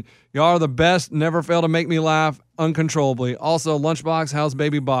Convention. Y'all are the best. Never fail to make me laugh uncontrollably. Also, Lunchbox, how's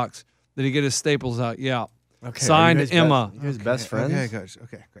Baby Box? Did he get his staples out? Yeah. Okay. Signed, are you guys Emma. You guys best friends? Okay, Coach.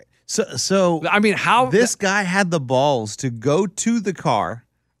 Okay, great. So I mean, how this guy had the balls to go to the car,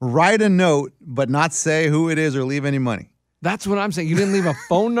 write a note, but not say who it is or leave any money. That's what I'm saying. You didn't leave a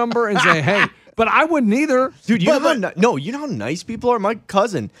phone number and say, "Hey," but I wouldn't either. Dude, you know how nice people are? My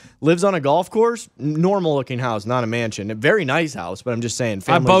cousin lives on a golf course, normal looking house, not a mansion. A very nice house, but I'm just saying.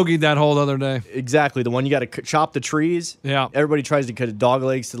 I bogeyed that whole other day. Exactly. The one you got to chop the trees. Yeah. Everybody tries to cut dog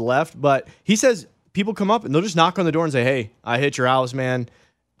legs to the left, but he says people come up and they'll just knock on the door and say, "Hey, I hit your house, man.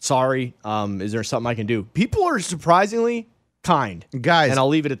 Sorry. Is there something I can do?" People are surprisingly kind, Guys, and I'll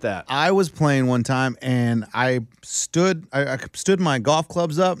leave it at that. I was playing one time and I stood my golf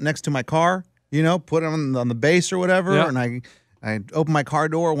clubs up next to my car, put them on the base or whatever, Yeah. and I opened my car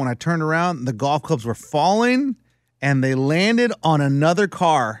door. When I turned around, the golf clubs were falling and they landed on another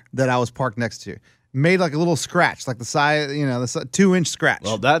car that I was parked next to. Made like a little scratch, like the size, the 2-inch scratch.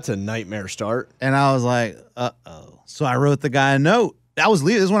 Well, that's a nightmare start. And I was like, uh-oh. So I wrote the guy a note. This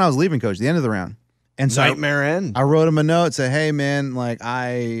is when I was leaving, Coach, the end of the round. And so Nightmare end. I wrote him a note, said, "Hey, man,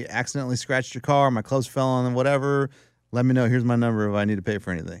 I accidentally scratched your car. My clothes fell on them, whatever. Let me know. Here's my number if I need to pay for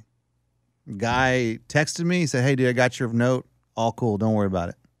anything." Guy texted me. He said, "Hey, dude, I got your note. All cool. Don't worry about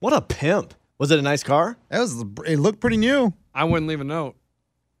it." What a pimp. Was it a nice car? It looked pretty new. I wouldn't leave a note.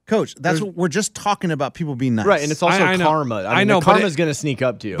 Coach, what we're just talking about, people being nice. Right, and it's also I know. karma. I know, the but karma's going to sneak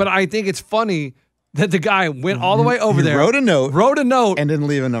up to you. But I think it's funny that the guy went all the way over He there, wrote a note, and didn't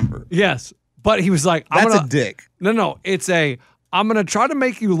leave a number. Yes, but he was like, That's a dick. No, it's I'm going to try to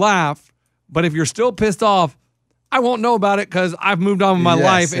make you laugh, but if you're still pissed off, I won't know about it because I've moved on with my Yes,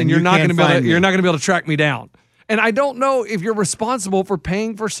 life, and and you're you not going can't to be able find to, me. you're not going to be able to track me down. And I don't know if you're responsible for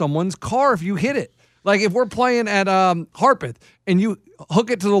paying for someone's car if you hit it. Like if we're playing at Harpeth and you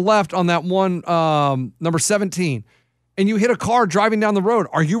hook it to the left on that one number 17, and you hit a car driving down the road,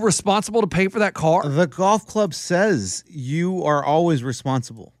 are you responsible to pay for that car? The golf club says you are always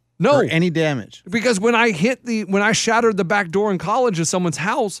responsible No. for any damage. Because when I shattered the back door in college of someone's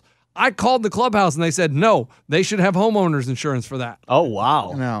house, I called the clubhouse and they said no, they should have homeowners insurance for that. Oh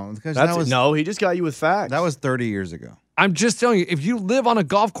wow. No, because he just got you with facts. That was 30 years ago. I'm just telling you, if you live on a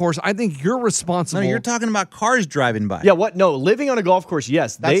golf course, I think you're responsible. No, you're talking about cars driving by. Yeah, what? No, living on a golf course,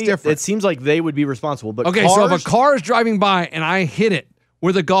 yes. That's different. It seems like they would be responsible. But Okay, cars, so if a car is driving by and I hit it,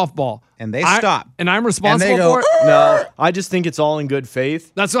 with a golf ball. And they stop. And I'm responsible go, for it? No, I just think it's all in good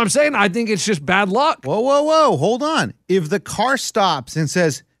faith. That's what I'm saying. I think it's just bad luck. Whoa. Hold on. If the car stops and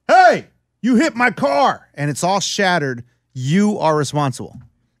says, hey, you hit my car, and it's all shattered, you are responsible.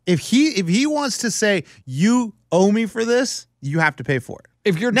 If he wants to say, you owe me for this, you have to pay for it.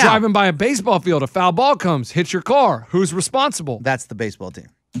 If you're driving by a baseball field, a foul ball comes, hits your car, who's responsible? That's the baseball team.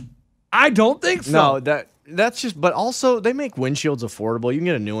 I don't think so. No, that's just, but also they make windshields affordable. You can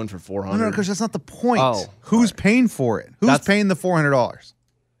get a new one for $400. No, because that's not the point. Oh, who's paying for it? Who's paying the $400?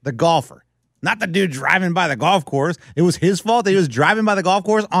 The golfer. Not the dude driving by the golf course. It was his fault that he was driving by the golf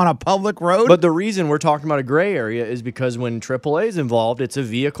course on a public road. But the reason we're talking about a gray area is because when AAA is involved, it's a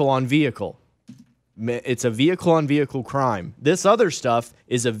vehicle on vehicle. It's a vehicle on vehicle crime. This other stuff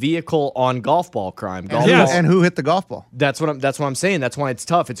is a vehicle on golf ball crime. And who hit the golf ball? That's what I'm saying. That's why it's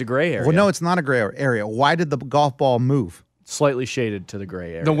tough. It's a gray area. Well, no, it's not a gray area. Why did the golf ball move? Slightly shaded to the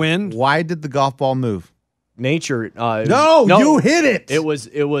gray area. The wind? Why did the golf ball move? Nature. No, you hit it. It was.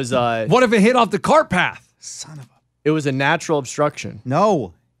 What if it hit off the cart path? Son of a. It was a natural obstruction.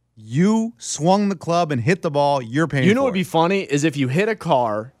 No, you swung the club and hit the ball. You're paying. You know for what'd be funny is if you hit a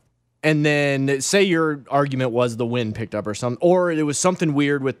car, and then say your argument was the wind picked up or something, or it was something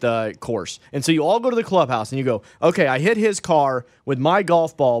weird with the course, and so you all go to the clubhouse and you go, okay, I hit his car with my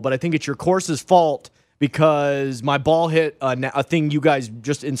golf ball, but I think it's your course's fault because my ball hit a thing you guys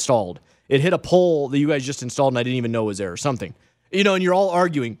just installed. It hit a pole that you guys just installed and I didn't even know was there or something. You know, and you're all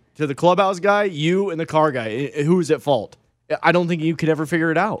arguing to the clubhouse guy, you and the car guy. Who's at fault? I don't think you could ever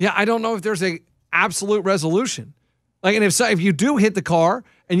figure it out. Yeah, I don't know if there's a absolute resolution. Like, and if you do hit the car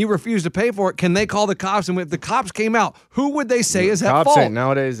and you refuse to pay for it, can they call the cops? And if the cops came out, who would they say is at fault?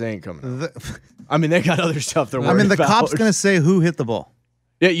 Nowadays, they ain't coming. I mean, they got other stuff they're worried about. I mean, the cop's going to say who hit the ball.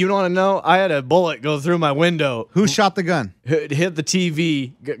 Yeah, you want to know? I had a bullet go through my window. Who shot the gun? Hit the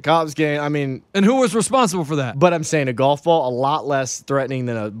TV. Cops game. I mean, and who was responsible for that? But I'm saying a golf ball a lot less threatening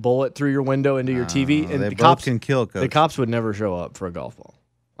than a bullet through your window into your TV. And they the both cops can kill. Coach. The cops would never show up for a golf ball.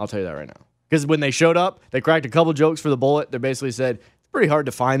 I'll tell you that right now. Because when they showed up, they cracked a couple jokes for the bullet. They basically said it's pretty hard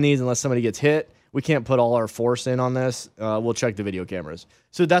to find these unless somebody gets hit. We can't put all our force in on this. We'll check the video cameras.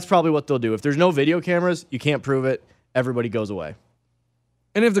 So that's probably what they'll do. If there's no video cameras, you can't prove it. Everybody goes away.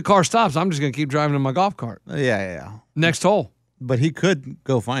 And if the car stops, I'm just going to keep driving in my golf cart. Yeah. Next hole. But he could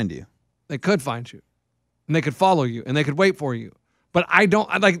go find you. They could find you. And they could follow you. And they could wait for you. But I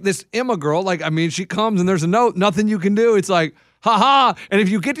like this Emma girl. Like, I mean, she comes and there's a note. Nothing you can do. It's like, ha. And if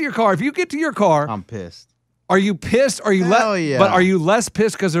you get to your car. I'm pissed. Are you pissed? Are you yeah. But are you less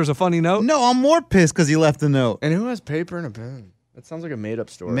pissed because there's a funny note? No, I'm more pissed because he left the note. And who has paper and a pen? That sounds like a made-up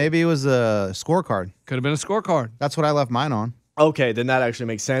story. Maybe it was a scorecard. Could have been a scorecard. That's what I left mine on. Okay, then that actually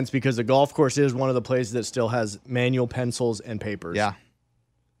makes sense because the golf course is one of the places that still has manual pencils and papers. Yeah.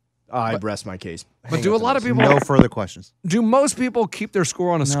 I rest my case. But do a lot of people... No further questions. Do most people keep their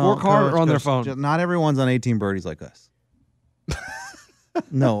score on a scorecard or on their phone? Not everyone's on 18 birdies like us.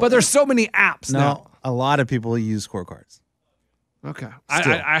 No. But there's so many apps now. A lot of people use scorecards. Okay.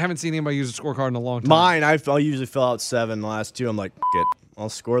 I haven't seen anybody use a scorecard in a long time. Mine, I'll usually fill out 7. The last 2, I'm like, it. I'll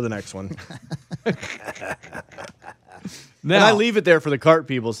score the next one. Now, and I leave it there for the cart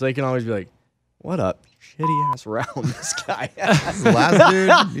people so they can always be like, what up, shitty ass round this guy has. Last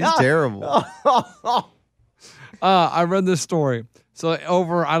dude, he's terrible. I read this story. So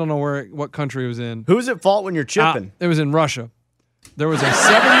I don't know what country it was in. Who's at fault when you're chipping? It was in Russia. There was a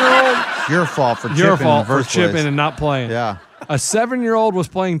 7-year-old. Your fault for chipping. Your fault in the for first chipping place. and not playing. Yeah. A 7-year-old was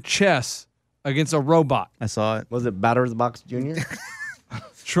playing chess against a robot. I saw it. Was it Batter the Box Jr.?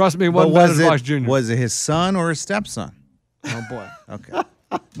 Trust me, it wasn't Batter the Box Jr. Was it his son or his stepson? Oh, boy. Okay.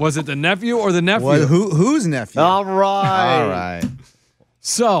 Was it the nephew or the nephew? Whose nephew? All right. All right.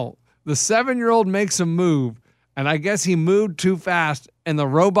 So the 7-year-old makes a move, and I guess he moved too fast, and the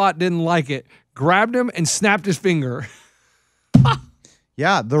robot didn't like it, grabbed him, and snapped his finger.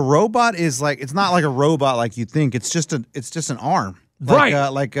 Yeah, the robot is like, it's not like a robot like you think. It's just an arm. Right.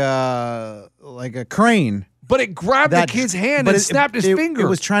 Like a crane. But it grabbed the kid's hand and snapped his finger. It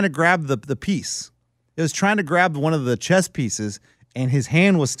was trying to grab the piece. It was trying to grab one of the chess pieces, and his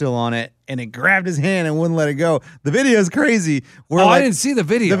hand was still on it, and it grabbed his hand and wouldn't let it go. The video is crazy. I didn't see the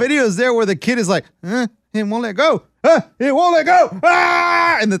video. The video is there where the kid is like, it won't let go. It won't let go.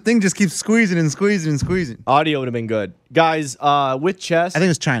 Ah! And the thing just keeps squeezing and squeezing and squeezing. Audio would have been good. Guys, with chess. I think it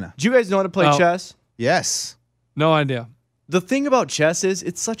was China. Do you guys know how to play chess? Yes. No idea. The thing about chess is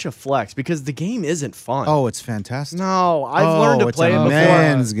it's such a flex because the game isn't fun. Oh, it's fantastic. No, I've learned to play it before.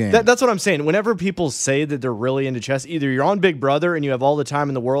 Man's game. That's what I'm saying. Whenever people say that they're really into chess, either you're on Big Brother and you have all the time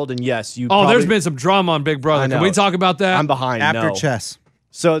in the world, and yes, you. There's been some drama on Big Brother. Can we talk about that? I'm behind. After chess.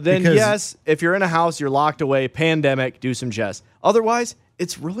 So then, Because- yes, if you're in a house, you're locked away, pandemic, do some chess. Otherwise,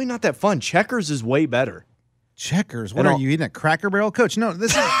 it's really not that fun. Checkers is way better. Checkers? What And are I'll- you eating, a Cracker Barrel? Coach, no,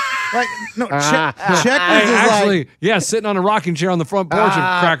 this is like, no, checkers Hey, is actually, like, yeah, sitting on a rocking chair on the front porch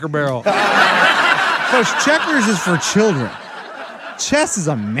of Cracker Barrel. Coach, checkers is for children. Chess is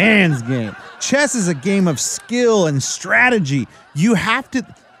a man's game. Chess is a game of skill and strategy. You have to,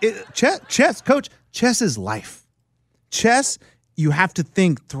 chess, Coach, chess is life. Chess, you have to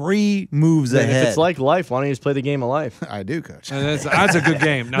think 3 moves ahead. If it's like life, why don't you just play the game of life? I do, Coach. And that's a good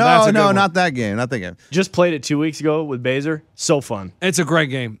game. Now, No, that's a good one. not that game. Not that game. Just played it 2 weeks ago with Baser. So fun. It's a great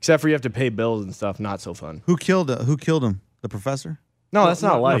game. Except for you have to pay bills and stuff. Not so fun. Who killed him? The professor? No, that's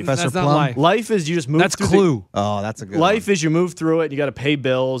not life. Professor That's not Plum? life. Life is you just move That's through Clue. Oh, that's a good Life one. is you move through it and you got to pay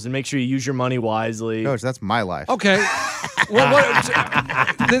bills and make sure you use your money wisely. Coach, that's my life. Okay.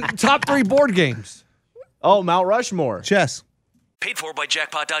 The top 3 board games. Oh, Mount Rushmore. Chess. Paid for by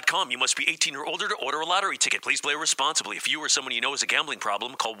Jackpot.com. You must be 18 or older to order a lottery ticket. Please play responsibly. If you or someone you know has a gambling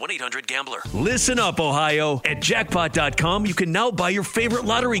problem, call 1-800-GAMBLER. Listen up, Ohio. At Jackpot.com, you can now buy your favorite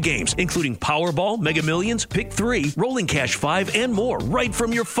lottery games, including Powerball, Mega Millions, Pick 3, Rolling Cash 5, and more, right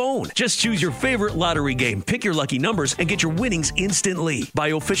from your phone. Just choose your favorite lottery game, pick your lucky numbers, and get your winnings instantly. Buy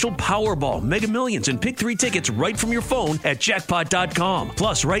official Powerball, Mega Millions, and Pick 3 tickets right from your phone at Jackpot.com.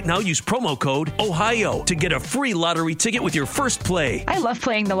 Plus, right now, use promo code OHIO to get a free lottery ticket with your first play. I love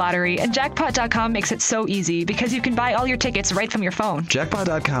playing the lottery, and Jackpot.com makes it so easy because you can buy all your tickets right from your phone.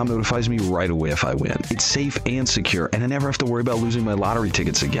 Jackpot.com notifies me right away if I win. It's safe and secure, and I never have to worry about losing my lottery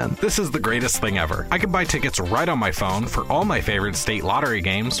tickets again. This is the greatest thing ever. I can buy tickets right on my phone for all my favorite state lottery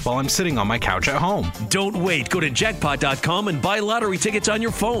games while I'm sitting on my couch at home. Don't wait. Go to Jackpot.com and buy lottery tickets on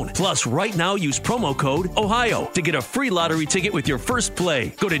your phone. Plus, right now, use promo code OHIO to get a free lottery ticket with your first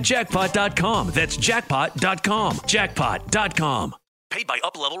play. Go to Jackpot.com. That's Jackpot.com. Jackpot.com. Paid by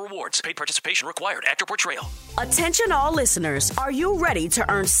Up Level Rewards. Paid participation required. Actor portrayal. Attention all listeners, are you ready to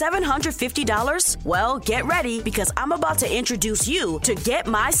earn $750? Well, get ready because I'm about to introduce you to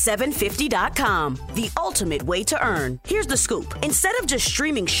GetMy750.com, the ultimate way to earn. Here's the scoop. Instead of just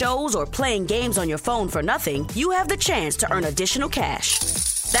streaming shows or playing games on your phone for nothing, you have the chance to earn additional cash.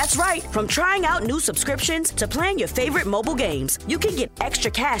 That's right. From trying out new subscriptions to playing your favorite mobile games, you can get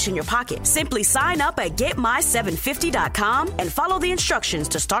extra cash in your pocket. Simply sign up at GetMy750.com and follow the instructions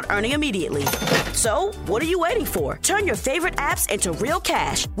to start earning immediately. So, what are you waiting for? Turn your favorite apps into real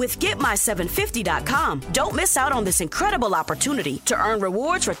cash with GetMy750.com. Don't miss out on this incredible opportunity to earn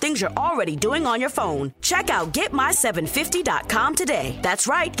rewards for things you're already doing on your phone. Check out GetMy750.com today. That's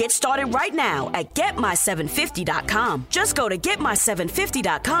right. Get started right now at GetMy750.com. Just go to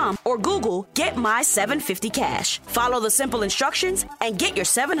GetMy750.com or Google Get My 750 Cash. Follow the simple instructions and get your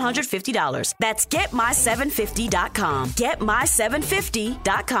 $750. That's GetMy750.com.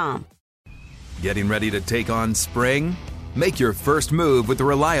 GetMy750.com. Getting ready to take on spring? Make your first move with the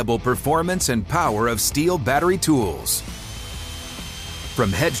reliable performance and power of Steel battery tools.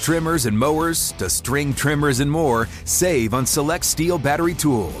 From hedge trimmers and mowers to string trimmers and more, save on select Steel battery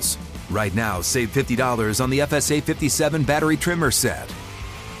tools. Right now, save $50 on the FSA 57 battery trimmer set.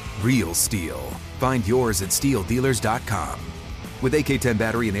 Real Steel. Find yours at SteelDealers.com. With AK-10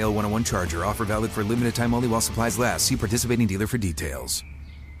 battery and AL101 charger. Offer valid for limited time only while supplies last. See participating dealer for details.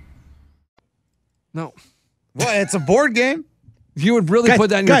 No. What? It's a board game? You would really put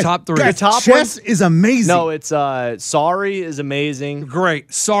that in your top 3. Guys, chess is amazing. No, it's Sorry is amazing.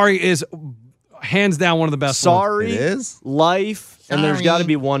 Great. Sorry is hands down one of the best ones. Sorry It is? Life, and there's Sorry. got to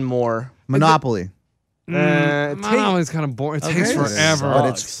be one more. Monopoly. It's kind of boring. It takes forever. But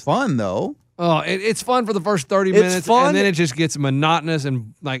it's fun, though. Oh, it's fun for the first 30 It's minutes, fun. and then it just gets monotonous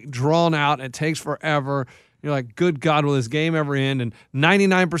and like drawn out. It takes forever. You're like, good God, will this game ever end? And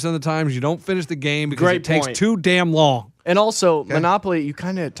 99% of the times you don't finish the game because Great it takes point. too damn long. And also, Monopoly, you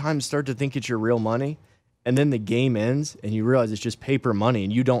kind of at times start to think it's your real money, and then the game ends, and you realize it's just paper money,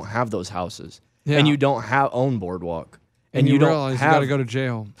 and you don't have those houses, Yeah. and you don't own Boardwalk, And you don't realize have. you got to go to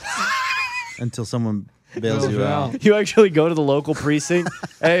jail. Until someone bails you out. You actually go to the local precinct.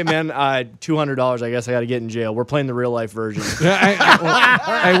 Hey, man, $200. I guess I got to get in jail. We're playing the real life version. Yeah,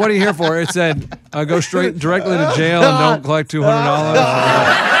 hey, what are you here for? It said go straight directly to jail and don't collect $200.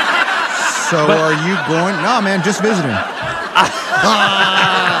 So are you going? No, man, just visiting.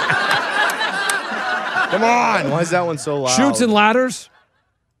 Come on. Why is that one so loud? Shoots and ladders.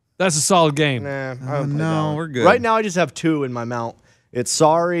 That's a solid game. Nah, I don't play that No, one. we're good. Right now, I just have 2 in my mount. It's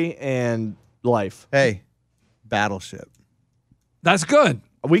Sorry and Life. Hey, Battleship. That's good.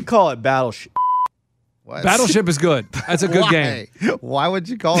 We call it Battleship. What? Battleship is good. That's a good Why? game. Why would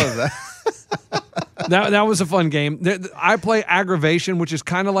you call it that? That was a fun game. I play Aggravation, which is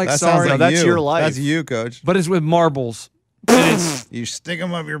kind of like That Sorry. sounds like that's you. your life. That's you, Coach. But it's with marbles. And it's You stick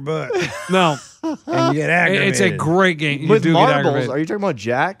them up your butt no, and you get aggravated. it's a great game. You With do get marbles, aggravated. are you talking about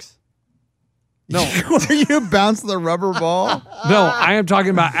jacks? No, Where you bounce the rubber ball? no, I am talking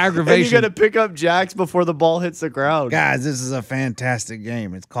about And you Aggravation. got to pick up jacks before the ball hits the ground. Guys, this is a fantastic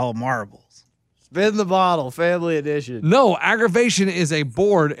game. It's called Marbles. Spin the bottle, family edition. No, Aggravation is a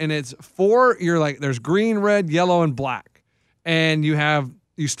board, and it's there's green, red, yellow, and black. And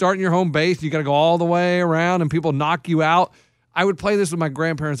you start in your home base, you got to go all the way around, and people knock you out. I would play this with my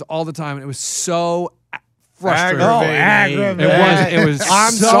grandparents all the time, and it was so frustrating. Aggravating. It was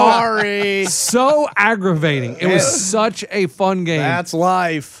I'm so, sorry. so aggravating. It was such a fun game. That's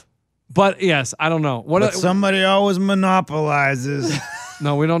life. But yes, I don't know. But somebody always monopolizes.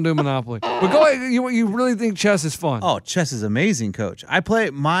 No, we don't do Monopoly. But go ahead. You really think chess is fun? Oh, chess is amazing, Coach. I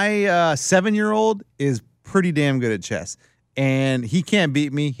play. My 7-year-old is pretty damn good at chess, and he can't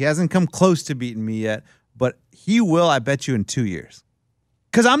beat me. He hasn't come close to beating me yet, but he will. I bet you in 2 years.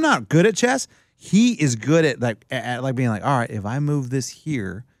 Because I'm not good at chess. He is good at like being like, all right, if I move this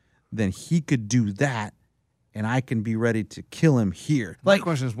here, then he could do that, and I can be ready to kill him here. My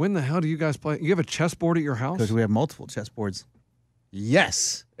question is, when the hell do you guys play? You have a chessboard at your house? Because we have multiple chessboards.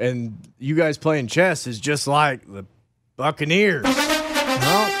 Yes. And you guys playing chess is just like the Buccaneers.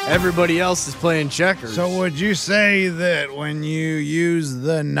 Everybody else is playing checkers. So would you say that when you use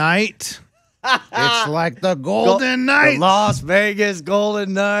the knight, it's like the Golden Knights? The Las Vegas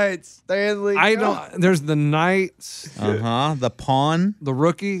Golden Knights. Stanley. I don't. There's the knights. The pawn. The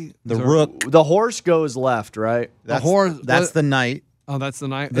rookie. The rook. The horse goes left, right? That's, horse. That's the knight. Oh, that's the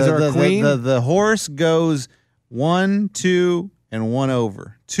knight. Is The, there a the, queen? the horse goes 1, 2, and 1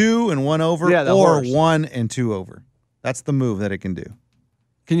 over. 2 and 1 over, Yeah, the or horse. 1 and 2 over. That's the move that it can do.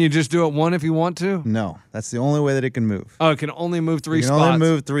 Can you just do it one if you want to? No, that's the only way that it can move. Oh, it can only move 3 You can spots. only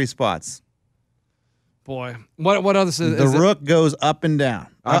move 3 spots. Boy, what else is The rook goes up and down.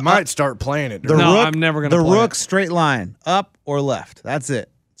 I might start playing it. The No, rook, I'm never gonna The play rook it. straight line, up or left. That's it.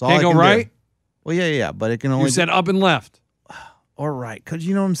 That's all Can't it go can do. right? Well, yeah, but it can only You said up and left. or right. Because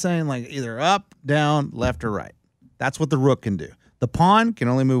you know what I'm saying? Like either up, down, left, or right. That's what the rook can do. The pawn can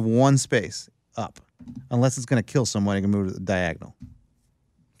only move 1 space up. Unless it's going to kill someone, it can move to the diagonal.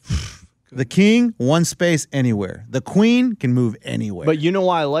 The king, 1 space anywhere. The queen can move anywhere. But you know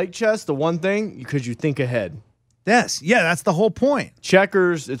why I like chess? The one thing, because you think ahead. yes, yeah, that's the whole point.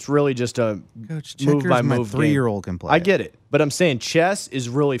 Checkers, it's really just a Coach, move by checkers, my move 3-year-old can play. I get it. But I'm saying chess is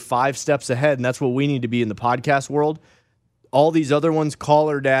really 5 steps ahead, and that's what we need to be in the podcast world. All these other ones,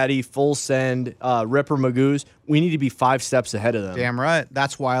 Caller Daddy, Full Send, Ripper Magoos, we need to be 5 steps ahead of them. Damn right.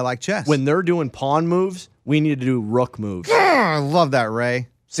 That's why I like chess. When they're doing pawn moves, we need to do rook moves. I love that, Ray.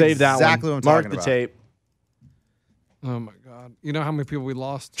 Save that exactly one. what I'm Mark talking the about. tape. Oh my God! You know how many people we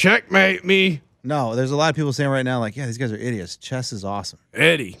lost? Checkmate me. No, there's a lot of people saying right now, like, yeah, these guys are idiots. Chess is awesome.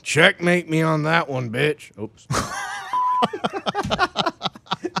 Eddie, checkmate me on that one, bitch. Oops.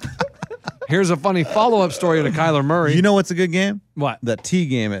 Here's a funny follow-up story to Kyler Murray. You know what's a good game? What? That T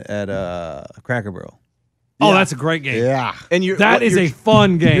game at Cracker Barrel. Oh, that's a great game. Yeah. And That is a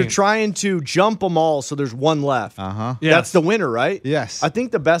fun game. You're trying to jump them all so there's one left. Uh-huh. Yes. That's the winner, right? Yes. I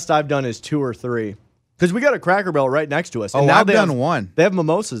think the best I've done is 2 or 3. Because we got a Cracker Barrel right next to us. And Oh, now I've they done have, 1. They have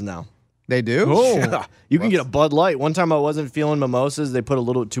mimosas now. They do? Oh. Yeah. You can get a Bud Light. One time I wasn't feeling mimosas. They put a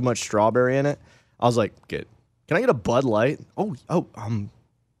little too much strawberry in it. I was like, can I get a Bud Light?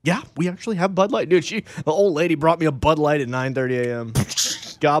 Yeah, we actually have Bud Light. Dude, the old lady brought me a Bud Light at 9:30 a.m.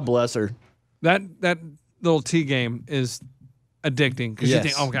 God bless her. That little T game is addicting because Yes.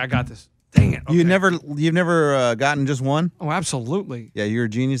 you think, okay, I got this. Dang it. Okay. You've never gotten just 1? Oh, absolutely. Yeah, you're a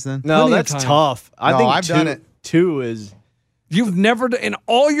genius then? No, Plenty of that's time. tough. I No, think I've done it. 2 is... You've never in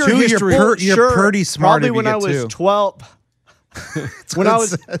all your 2, history. you're pretty smart Probably if you when get I was 2. 12. When I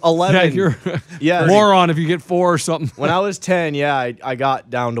was 11. Yeah, you're Yeah. moron if you get 4 or something. When I was 10, yeah, I got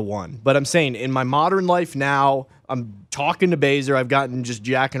down to 1. But I'm saying in my modern life now, I'm talking to Baser. I've gotten just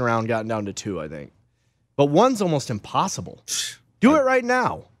jacking around, gotten down to 2, I think. But 1's almost impossible. Do it right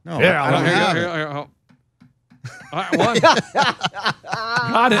now. No, Yeah, I don't have it. All right, one.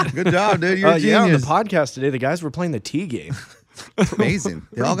 Got it. Good job, dude. You're a Yeah, on the genius. podcast today, the guys were playing the T game. It's amazing.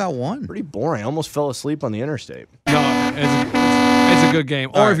 They all got 1. Pretty boring. I almost fell asleep on the interstate. No, it's a good game.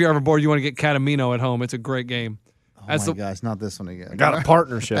 Or All if right. you're ever bored, you want to get Catamino at home. It's a great game. Oh That's my the gosh, not this one again. I got a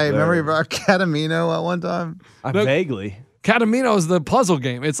partnership. Hey, there. remember you brought Catamino at one time? Vaguely. Catamino is the puzzle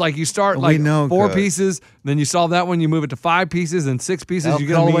game. It's like you start We like know, 4 Coach. pieces, then you solve that one, you move it to 5 pieces, and 6 pieces. El You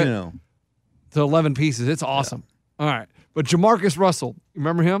get all the way Camino. to 11 pieces. It's awesome. All right. But Jamarcus Russell, you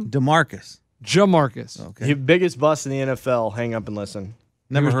remember him? DeMarcus. Jamarcus. Okay. The biggest bust in the NFL. Hang up and listen.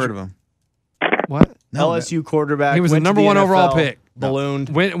 Never heard of him. What? LSU quarterback. He was the went to number one overall NFL, pick. Ballooned.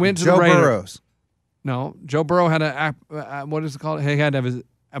 Went to Joe the Raiders. Burrows. No, Joe Burrow had what is it called? He had to have his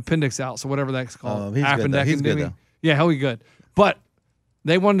appendix out, so whatever that's called. Oh, he's good, though. He's good, though. Yeah, he'll be good. But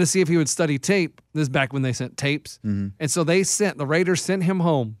they wanted to see if he would study tape. This is back when they sent tapes. Mm-hmm. And so the Raiders sent him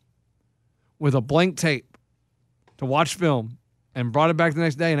home with a blank tape to watch film and brought it back the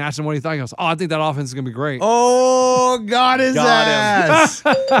next day and asked him what he thought. He goes, I think that offense is going to be great. Oh, got his ass.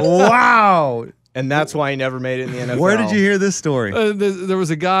 him. Wow. And that's why he never made it in the NFL. Where did you hear this story? There was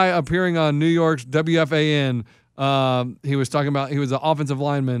a guy appearing on New York's WFAN. He was talking about, he was an offensive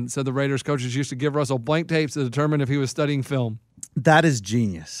lineman, said the Raiders coaches used to give Russell blank tapes to determine if he was studying film. That is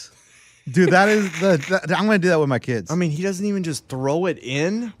genius. Dude, I'm going to do that with my kids. I mean, he doesn't even just throw it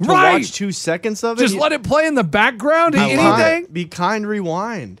in to Right. watch 2 seconds of it. Just let it play in the background. Anything. Be kind,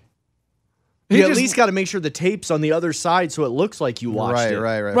 rewind. He You at just- least got to make sure the tape's on the other side so it looks like you watched it.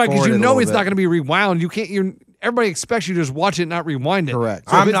 Right, because you know it's not going to be rewound. You can't. Everybody expects you to just watch it, not rewind it. Correct.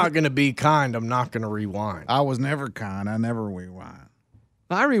 So if I'm it's- not going to be kind. I'm not going to rewind. I was never kind. I never rewind.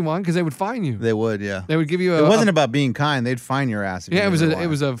 I rewind because they would fine you. They would, yeah. They would give you a. It wasn't about being kind. They'd fine your ass. If Yeah, you it was didn't a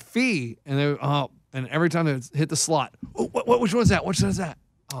rewind. fee, and and every time it hit the slot, which one's that? Which one's that?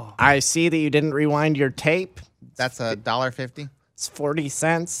 I see that you didn't rewind your tape. That's $1.50. It's 40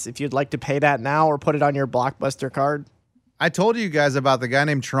 cents. If you'd like to pay that now or put it on your Blockbuster card. I told you guys about the guy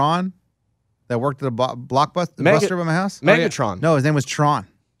named Tron that worked at a Blockbuster Buster by my house. Megatron. No, his name was Tron.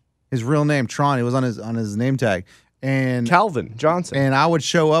 His real name, Tron. It was on his name tag. And Calvin Johnson. And I would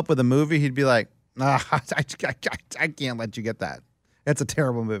show up with a movie. He'd be like, I can't let you get that. It's a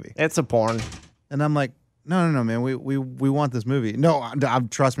terrible movie. It's a porn. And I'm like, no, man. We want this movie. No,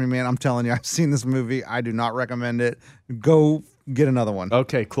 trust me, man. I'm telling you, I've seen this movie. I do not recommend it. Go get another one.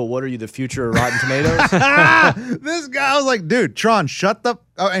 Okay, cool. What are you, the future of Rotten Tomatoes? This guy, I was like, dude, Tron, shut the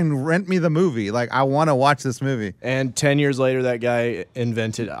and rent me the movie. Like, I want to watch this movie. And 10 years later, that guy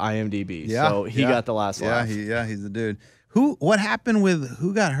invented IMDb. Yeah, So he got the last laugh. He's the dude. What happened with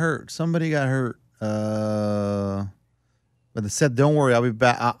who got hurt? Somebody got hurt. But they said, don't worry, I'll be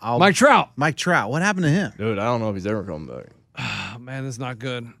back. Mike Trout. Mike Trout. What happened to him? Dude, I don't know if he's ever coming back. Oh, man, this is not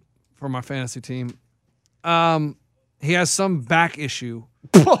good for my fantasy team. He has some back issue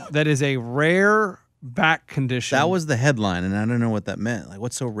that is a rare back condition. That was the headline, and I don't know what that meant. Like,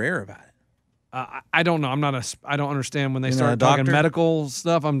 what's so rare about it? I don't know. I don't understand when they You're start not a talking doctor? medical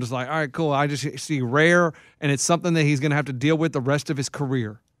stuff. I'm just like, all right, cool. I just see rare, and it's something that he's going to have to deal with the rest of his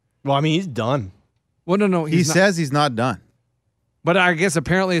career. Well, I mean, he's done. Well, no. He says he's not done. But I guess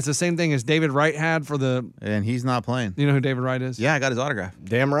apparently it's the same thing as David Wright had for the. And he's not playing. You know who David Wright is? Yeah, I got his autograph.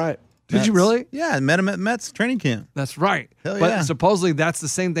 Damn right. Did you really? Yeah, I met him at Mets training camp. That's right. Hell but yeah. supposedly that's the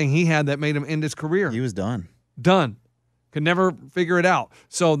same thing he had that made him end his career. He was done. Done. Could never figure it out.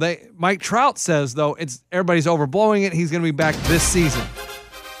 So Mike Trout says though everybody's overblowing it. He's going to be back this season.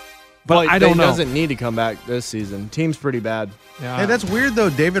 But I don't know. He doesn't need to come back this season. Team's pretty bad. Yeah. Hey, that's weird though.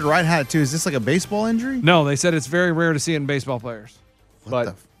 David Wright had it too. Is this like a baseball injury? No, they said it's very rare to see it in baseball players.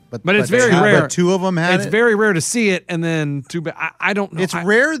 But it's very rare. But two of them had It's it. very rare to see it, and then I don't know. It's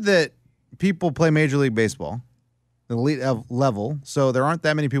rare that people play Major League Baseball, the elite level. So there aren't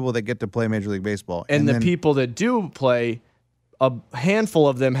that many people that get to play Major League Baseball. And the then- people that do play, a handful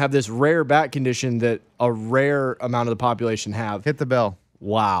of them have this rare back condition that a rare amount of the population have. Hit the bell.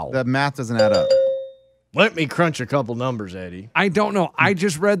 Wow. The math doesn't add up. Let me crunch a couple numbers, Eddie. I don't know. I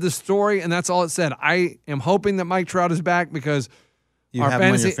just read the story, and that's all it said. I am hoping that Mike Trout is back because You our have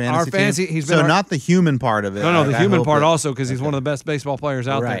him on your fantasy, team? he's been so not the human part of it. No, the Like, I human hope part that- also because he's one of the best baseball players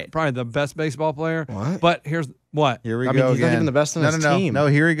out there. Right. Probably the best baseball player. What? But here's what. Here we I go mean, he's not again. even the best on no, his no, team. No,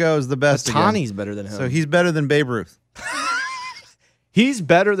 here he goes, the best again. Ohtani's better than him. So he's better than Babe Ruth. He's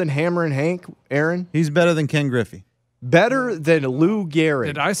better than Hammer and Hank, Aaron. He's better than Ken Griffey. Better than Lou Gehrig.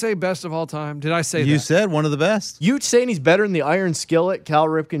 Did I say best of all time? Did I say You that? said one of the best. You saying he's better than the Iron Skillet, Cal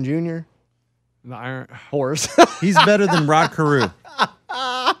Ripken Jr.? The iron horse. He's better than Rod Carew.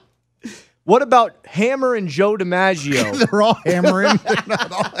 What about Hammer and Joe DiMaggio? They're all hammering. They're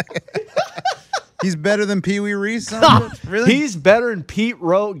not all. He's better than Pee Wee Reese. Really? He's better than Pete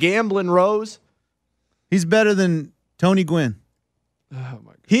Gamblin' Rose. He's better than Tony Gwynn. Oh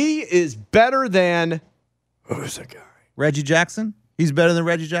my God. He is better than who's that guy? Reggie Jackson. He's better than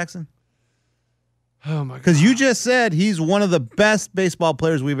Reggie Jackson. Oh my God. Because you just said he's one of the best baseball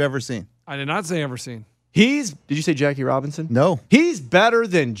players we've ever seen. I did not say ever seen. Did you say Jackie Robinson? No. He's better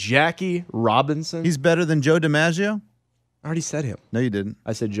than Jackie Robinson. He's better than Joe DiMaggio. I already said him. No, you didn't.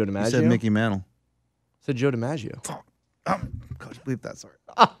 I said Joe DiMaggio. You said Mickey Mantle. I said Joe DiMaggio. Coach, bleep that. Sorry.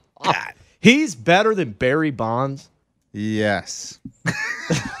 God. He's better than Barry Bonds. Yes.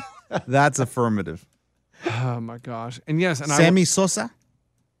 That's affirmative. Oh my gosh. And yes, and Sammy Sosa?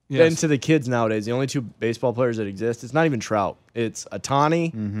 Yes. And to the kids nowadays, the only two baseball players that exist, it's not even Trout. It's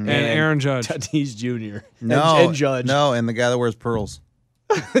Ohtani and Aaron Judge. Tatis Jr. No, and Judge. No, and the guy that wears pearls.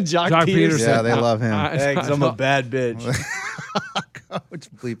 Jock Peterson. Yeah, they love him. Thanks, I'm a bad bitch. Coach,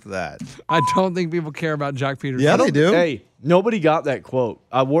 bleep that. I don't think people care about Jock Peterson. Yeah, they do. Hey, nobody got that quote.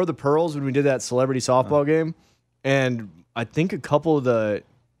 I wore the pearls when we did that celebrity softball game, and I think a couple of it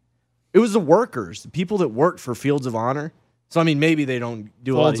was the workers, the people that worked for Fields of Honor. So, I mean, maybe they don't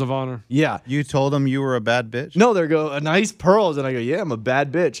do Folds of Honor. Yeah. You told them you were a bad bitch? No, they go, a nice pearls. And I go, yeah, I'm a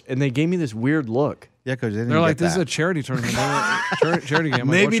bad bitch. And they gave me this weird look. Yeah, because they're like, this is a charity tournament. Charity game.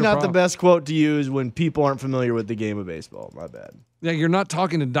 Maybe not the best quote to use when people aren't familiar with the game of baseball. My bad. Yeah, you're not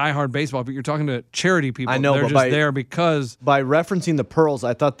talking to diehard baseball, but you're talking to charity people. I know, they're but just there because... By referencing the pearls,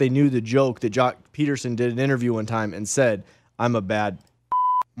 I thought they knew the joke that Jock Peterson did an interview one time and said, I'm a bad...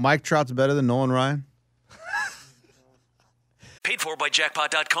 Mike Trout's better than Nolan Ryan? Paid for by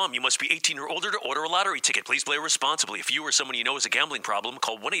Jackpot.com. You must be 18 or older to order a lottery ticket. Please play responsibly. If you or someone you know has a gambling problem,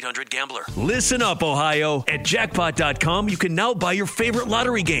 call 1-800-GAMBLER. Listen up, Ohio. At Jackpot.com, you can now buy your favorite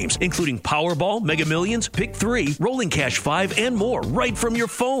lottery games, including Powerball, Mega Millions, Pick 3, Rolling Cash 5, and more, right from your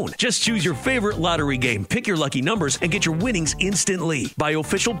phone. Just choose your favorite lottery game, pick your lucky numbers, and get your winnings instantly. Buy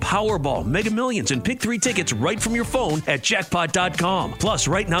official Powerball, Mega Millions, and Pick 3 tickets right from your phone at Jackpot.com. Plus,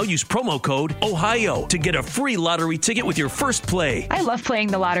 right now, use promo code OHIO to get a free lottery ticket with your first play. I love playing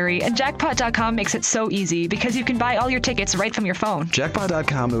the lottery, and Jackpot.com makes it so easy because you can buy all your tickets right from your phone.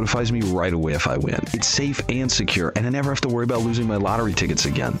 Jackpot.com notifies me right away if I win. It's safe and secure, and I never have to worry about losing my lottery tickets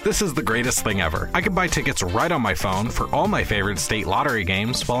again. This is the greatest thing ever. I can buy tickets right on my phone for all my favorite state lottery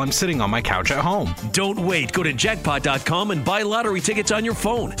games while I'm sitting on my couch at home. Don't wait. Go to Jackpot.com and buy lottery tickets on your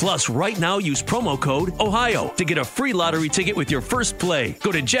phone. Plus, right now, use promo code OHIO to get a free lottery ticket with your first play.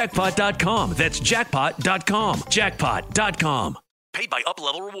 Go to Jackpot.com. That's Jackpot.com. Jackpot.com. Paid by Up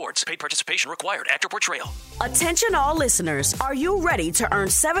Level Rewards. Paid participation required. Actor portrayal. Attention all listeners. Are you ready to earn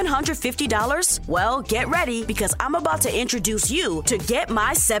 $750? Well, get ready because I'm about to introduce you to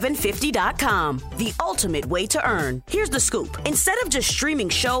GetMy750.com, the ultimate way to earn. Here's the scoop. Instead of just streaming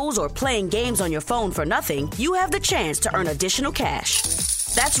shows or playing games on your phone for nothing, you have the chance to earn additional cash.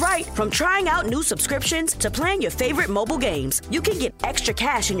 That's right. From trying out new subscriptions to playing your favorite mobile games, you can get extra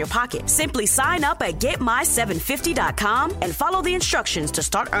cash in your pocket. Simply sign up at GetMy750.com and follow the instructions to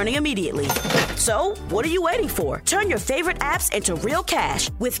start earning immediately. So, what are you waiting for? Turn your favorite apps into real cash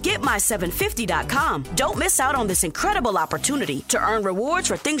with GetMy750.com. Don't miss out on this incredible opportunity to earn rewards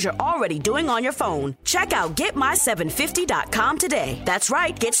for things you're already doing on your phone. Check out GetMy750.com today. That's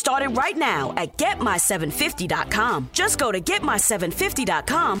right. Get started right now at GetMy750.com. Just go to GetMy750.com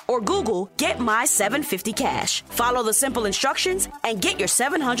or Google Get My 750 Cash. Follow the simple instructions and get your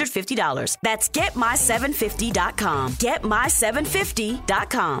 $750. That's GetMy750.com.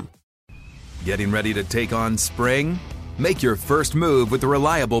 GetMy750.com. Getting ready to take on spring? Make your first move with the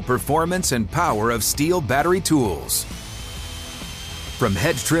reliable performance and power of Steel battery tools. From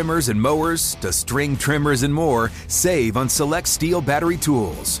hedge trimmers and mowers to string trimmers and more, save on select Steel battery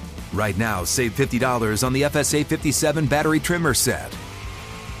tools. Right now, save $50 on the FSA 57 battery trimmer set.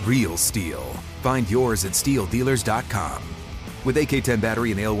 Real Steel. Find yours at SteelDealers.com. With AK-10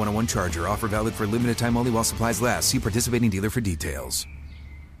 battery and AL101 charger, offer valid for limited time only while supplies last. See participating dealer for details.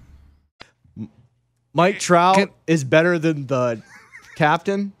 Mike Trout is better than the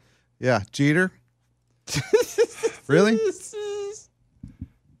captain? Yeah, Jeter. Really?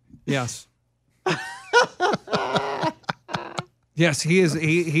 Yes. Yes, he is.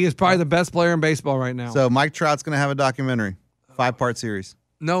 He is probably the best player in baseball right now. So Mike Trout's going to have a documentary, 5-part series.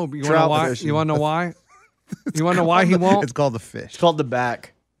 No, but you want to know why? You want to know why? You want to know why he won't? It's called The Fish. It's called The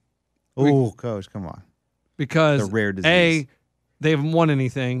Back. Oh, Coach, come on. Because the rare disease. A, they haven't won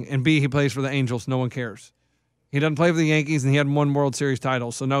anything, and B, he plays for the Angels. No one cares. He doesn't play for the Yankees, and he had one World Series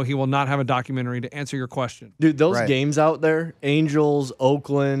title. So, no, he will not have a documentary to answer your question. Dude, those games out there, Angels,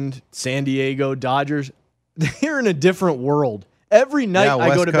 Oakland, San Diego, Dodgers, they're in a different world. Every night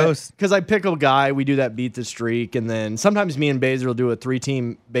I go to bed, because I pick a guy, we do that beat the streak, and then sometimes me and Baser will do a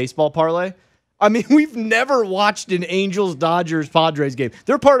 3-team baseball parlay. I mean, we've never watched an Angels, Dodgers, Padres game.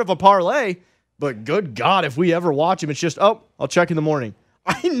 They're part of a parlay, but good God, if we ever watch them, it's just, oh, I'll check in the morning.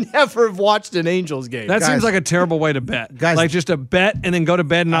 I never have watched an Angels game. That seems like a terrible way to bet. Guys, like just a bet and then go to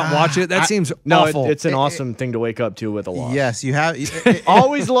bed and not watch it. That seems awful. It's an awesome thing to wake up to with a loss. Yes, you have.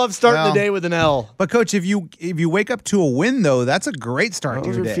 Always love starting the day with an L. But Coach, if you wake up to a win though, that's a great start to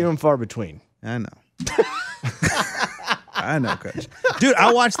Those your are day. few and far between. I know. I know, Coach. Dude,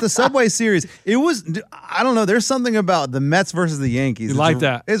 I watched the Subway Series. It was, I don't know, there's something about the Mets versus the Yankees. You like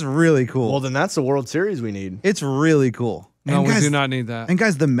that? It's really cool. Well, then that's the World Series we need. It's really cool. No, And we guys- do not need that. And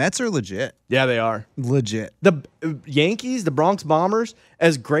guys, the Mets are legit. Yeah, they are. Legit. The Yankees, the Bronx Bombers,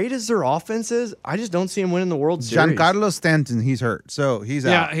 as great as their offense is, I just don't see them winning the World Series. Giancarlo Stanton, he's hurt. So he's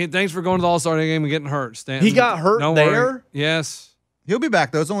Yeah, out. thanks for going to the All-Star game and getting hurt, Stanton. He got hurt Don't there? worry. Yes. He'll be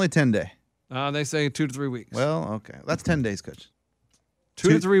back, though. It's only 10-day. They say 2 to 3 weeks. Well, okay. That's 10 days, Coach. 2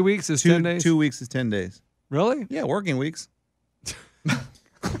 to 3 weeks is 10 days? 2 weeks is 10 days. Really? Yeah, working weeks.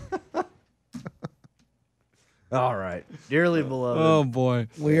 All right. Dearly beloved. Oh, boy.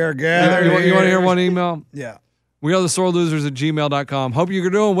 We are gathered. You want to hear one email? Yeah. We are the sore losers at gmail.com. Hope you're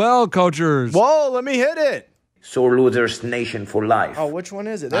doing well, coachers. Whoa, let me hit it. Sore Losers Nation for life. Oh, which one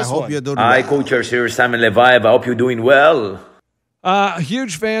is it? I This hope one. you're doing Hi, well. coachers. Here is Simon Levive. I hope you're doing well. A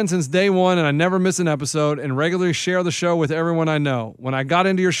huge fan since day one, and I never miss an episode and regularly share the show with everyone I know. When I got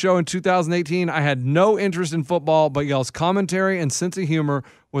into your show in 2018, I had no interest in football, but y'all's commentary and sense of humor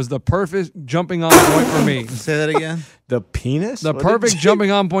was the perfect jumping on point for me. Say that again. The penis? The What perfect did you- jumping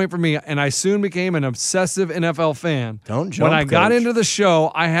on point for me, and I soon became an obsessive NFL fan. Don't jump, When I got Coach. into the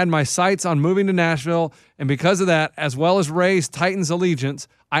show, I had my sights on moving to Nashville, and because of that, as well as Ray's Titans allegiance,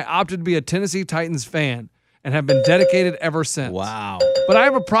 I opted to be a Tennessee Titans fan and have been dedicated ever since. Wow. But I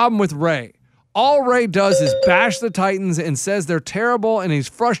have a problem with Ray. All Ray does is bash the Titans and says they're terrible, and he's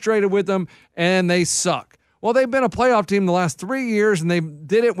frustrated with them, and they suck. Well, they've been a playoff team the last 3 years, and they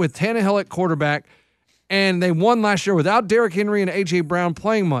did it with Tannehill at quarterback, and they won last year without Derrick Henry and A.J. Brown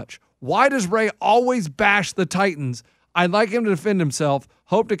playing much. Why does Ray always bash the Titans? I'd like him to defend himself.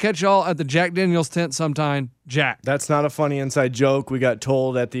 Hope to catch y'all at the Jack Daniels tent sometime. Jack. That's not a funny inside joke. We got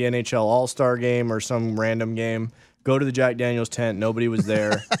told at the NHL All-Star game or some random game, go to the Jack Daniels tent. Nobody was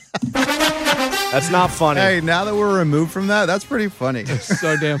there. That's not funny. Hey, now that we're removed from that, that's pretty funny.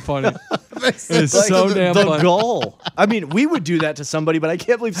 So damn funny. It's Like, so damn the funny. goal. I mean, we would do that to somebody, but I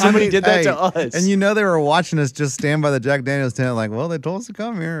can't believe somebody did that Hey, to us. And you know they were watching us just stand by the Jack Daniels tent like, well, they told us to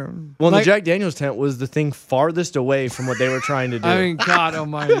come here. well, like- the Jack Daniels tent was the thing farthest away from what they were trying to do. I mean, God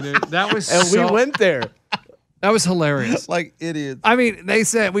almighty, dude. That was and so, we went there. That was hilarious. Like idiots. I mean, they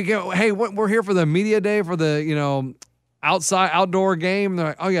said we go. Hey, we're here for the media day for the outdoor game. They're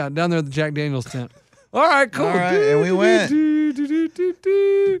like, oh yeah, down there at the Jack Daniels tent. All right, cool. All right, and we went.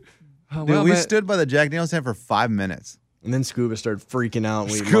 Oh, Dude, well, we man, stood by the Jack Daniels tent for 5 minutes. And then Scuba started freaking out.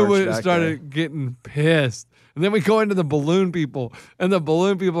 And we marched Scuba back started getting pissed, and then we go into the balloon people, and the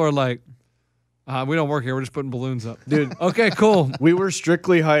balloon people are like, "We don't work here. We're just putting balloons up, Dude. Okay, cool. there. We were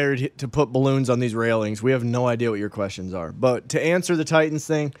strictly hired to put balloons on these railings. We have no idea what your questions are. But to answer the Titans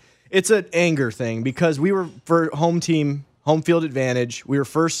thing, it's an anger thing because we were for home field advantage. We were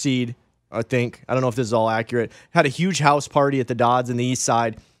first seed, I think. I don't know if this is all accurate. Had a huge house party at the Dodds in the East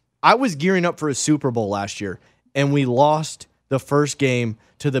Side. I was gearing up for a Super Bowl last year, and we lost the first game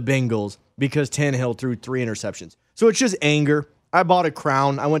to the Bengals because Tannehill threw 3 interceptions. So it's just anger. I bought a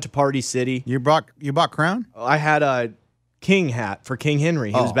crown. I went to Party City. You bought Crown? I had a king hat for King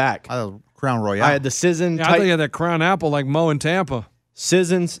Henry. He was back. I had Crown Royale. I had the Sizzin Yeah, I thought you had that crown apple like Mo in Tampa.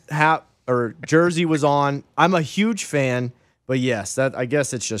 Sisson's hat or jersey was on. I'm a huge fan, but yes, that I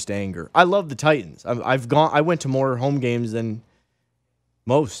guess it's just anger. I love the Titans. I went to more home games than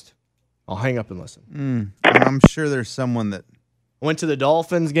most. I'll hang up and listen. I'm sure there's someone that I went to the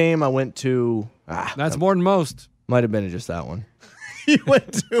Dolphins game. I went to That's more than most. might have been just that one. you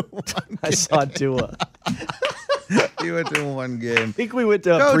went to one. I saw Tua. You went to one game. I think we went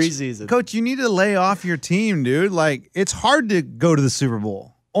to a preseason. Coach, you need to lay off your team, dude. Like, it's hard to go to the Super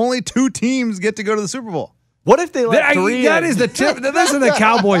Bowl. Only 2 teams get to go to the Super Bowl. What if they let 3 That in? is the tip. Listen to the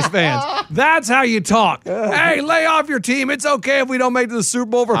Cowboys fans. That's how you talk. Hey, lay off your team. It's okay if we don't make it to the Super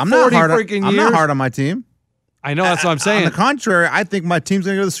Bowl for 40 freaking I'm years. not hard on my team. I know that's what I'm saying. On the contrary, I think my team's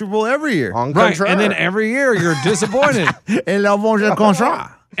going to go to the Super Bowl every year. Right, and then every year you're disappointed.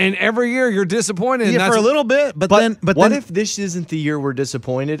 And every year you're disappointed. and Yeah, for that's- a little bit, but what then if this isn't the year we're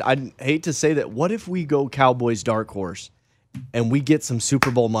disappointed? I hate to say that. What if we go Cowboys dark horse and we get some Super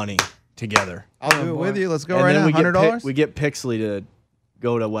Bowl money together? I'll do it with you. Let's go And right then now. we get $100. we get Pixley to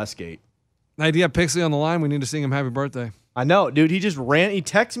go to Westgate. idea Pixley on the line. We need to sing him happy birthday. I know, dude. He just ran. He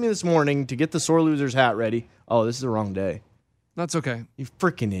texted me this morning to get the sore loser's hat ready. Oh, this is the wrong day. That's okay. You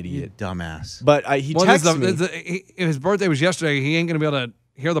freaking idiot, You dumbass. But he Well, texted me. his birthday was yesterday. He ain't going to be able to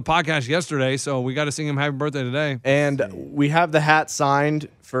hear the podcast yesterday, so we got to sing him happy birthday today. And we have the hat signed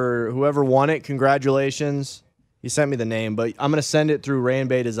for whoever won it. Congratulations. He sent me the name, but I'm going to send it through Rain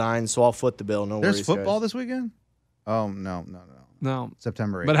Bay Designs, so I'll foot the bill. No There's worries, football guys. this weekend? Oh, no. No.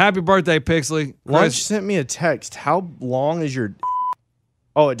 September 8th. But happy birthday, Pixley. Lunch Chris. sent me a text. How long is your?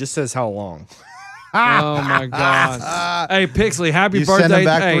 Oh, it just says how long. Oh my God! Hey Pixley, happy You birthday! send him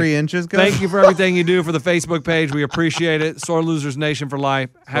back Hey, 3 inches, Coach? Thank you for everything you do for the Facebook page. We appreciate it. Sore Losers Nation for life.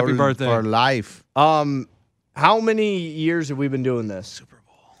 Happy birthday for life. How many years have we been doing this? Super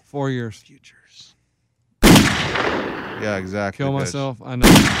Bowl. 4 years. Yeah, exactly. Kill Coach. myself. I know.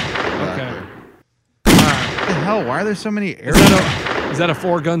 Okay. What the hell? Why are there so many arrows? Is that a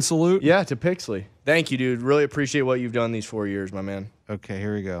 4-gun salute? Yeah, to Pixley. Thank you, dude. Really appreciate what you've done these 4 years, my man. Okay,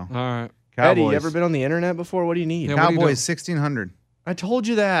 here we go. All right. Eddie, Cowboys. you ever been on the internet before? What do you need? Yeah, what do you Cowboys 1,600. I told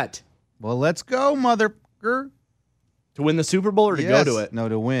you that. Well, let's go, motherfucker. To win the Super Bowl or to go to it? No,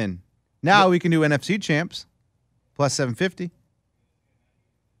 to win. Now we can do NFC champs plus 750.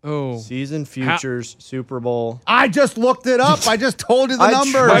 Oh. Season futures, Super Bowl. I just looked it up. I just told you the I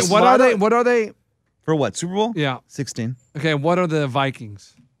numbers. Wait, what are they? What are they? For what? Super Bowl? Yeah. 16. Okay. What are the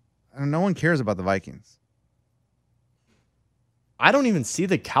Vikings? No one cares about the Vikings. I don't even see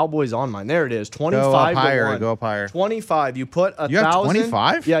the Cowboys on mine. There it is. 25 Go up to higher. 1. Go up higher. 25. You put 1,000. You have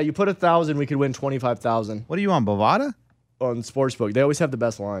 25? Yeah, you put 1,000, we could win 25,000 What are you on, Bovada? on Sportsbook. They always have the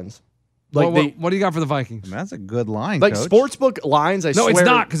best lines. Like What do you got for the Vikings? Man, that's a good line, like Coach. Sportsbook lines, I No, swear it's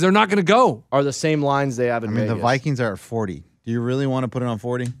not because they're not going to go. are the same lines they have in I mean, Vegas. the Vikings are at 40. Do you really want to put it on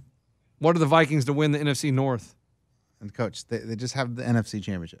 40? What are the Vikings to win the NFC North? And Coach, they just have the NFC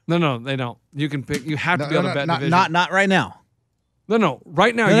Championship. No, they don't. You can pick. You have to be able to bet not, division. not right now. No.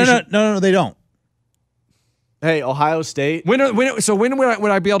 Right now, No, they don't. Hey, Ohio State. When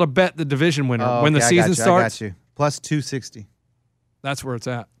would I be able to bet the division winner? Oh, when the okay, season I starts? got you. Plus 260. That's where it's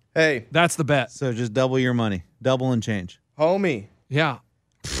at. Hey, That's the bet. So just double your money. Double and change. homie. Yeah.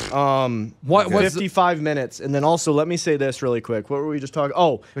 What's 55 minutes, and then also let me say this really quick. What were we just talking?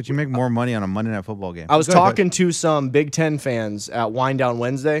 Oh, But you make more money on a Monday Night Football game. I was Go ahead. talking to some Big Ten fans at Wind Down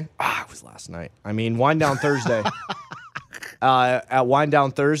Wednesday. It was last night. I mean, Wind Down Thursday. At Wind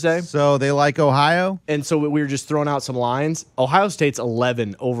Down Thursday. So they like Ohio? And so we were just throwing out some lines. Ohio State's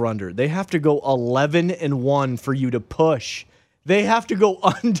 11 over under. They have to go 11-1 for you to push. They have to go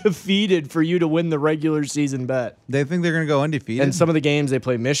undefeated for you to win the regular season bet. They think they're going to go undefeated? And some of the games, they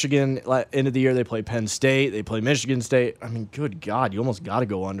play Michigan. End of the year, they play Penn State. They play Michigan State. I mean, good God, you almost got to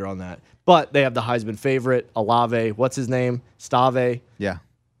go under on that. But they have the Heisman favorite, Olave. What's his name? Stave. Yeah.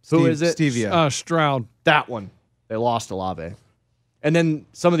 Who is it? Stevia. Stroud. That one. They lost Olave. And then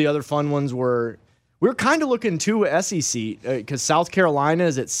some of the other fun ones were, we were kind of looking too SEC because South Carolina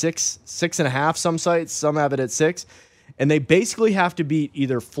is at 6.5 some sites. Some have it at 6. And they basically have to beat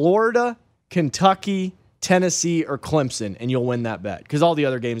either Florida, Kentucky, Tennessee, or Clemson, and you'll win that bet because all the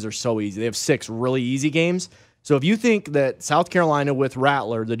other games are so easy. They have 6 really easy games. So if you think that South Carolina with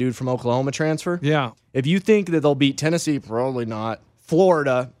Rattler, the dude from Oklahoma transfer, Yeah. if you think that they'll beat Tennessee, probably not.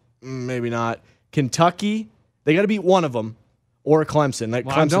 Florida, maybe not. Kentucky, they got to beat one of them, or Clemson. Like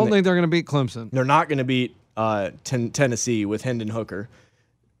Well, Clemson, I don't think they're going to beat Clemson. they're not going to beat Tennessee with Hendon Hooker.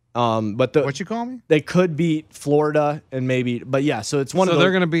 But What you call me? they could beat Florida and maybe, but yeah. So it's one So of those.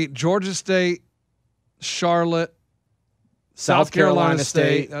 they're going to beat Georgia State, Charlotte, South Carolina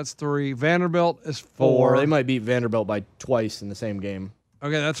State. That's 3. Vanderbilt is 4. 4. They might beat Vanderbilt by twice in the same game.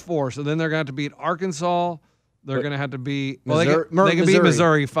 Okay, that's 4. So then they're going to have to beat Arkansas. They're But going to have to beat. Missouri- they can beat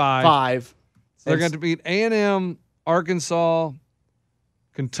Missouri 5. 5. So they're going to beat A&M, Arkansas,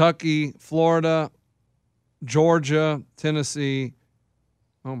 Kentucky, Florida, Georgia, Tennessee.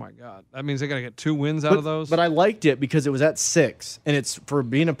 Oh my God! That means they got to get 2 wins out of those. But I liked it because it was at 6, and it's for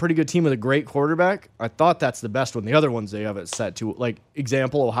being a pretty good team with a great quarterback. I thought that's the best one. The other ones they have it set to, like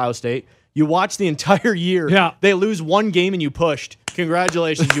example, Ohio State. You watch the entire year. Yeah. They lose one game and you pushed.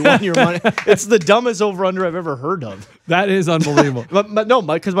 Congratulations, you won your money. It's the dumbest over/under I've ever heard of. That is unbelievable. But no,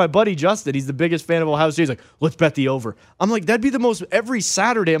 because my buddy Justin, he's the biggest fan of Ohio State. He's like, let's bet the over. I'm like, that'd be the most. Every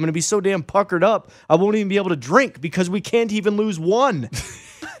Saturday, I'm going to be so damn puckered up, I won't even be able to drink because we can't even lose one.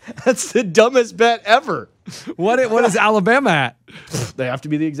 That's the dumbest bet ever. What is Alabama at? They have to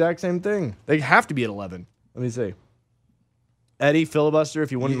be the exact same thing. They have to be at 11. Let me see. Eddie, filibuster,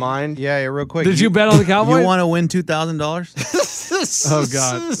 if you wouldn't mind. Yeah, real quick. Did you bet on the Cowboys? You want to win $2,000? Oh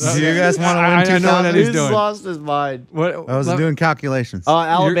God! Do you guys want to win I know what $2,000? Eddie's He's doing. lost his mind. What? I was doing calculations.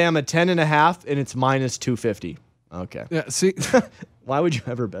 Alabama 10.5, and it's minus 250. Okay. Yeah. See, Why would you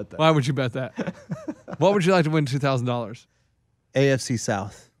ever bet that? why would you bet that? What would you like to win $2,000? AFC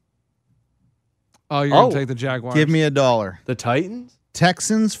South. Oh, you're gonna take the Jaguars. Give me $1. The Titans?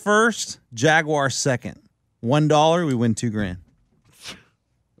 Texans first, Jaguars second. $1, we win $2,000.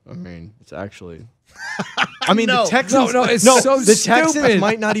 I mean, it's actually. I mean, No. the Texans. No, it's so the Texans stupid.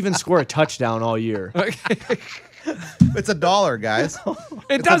 might not even score a touchdown all year. It's $1, guys.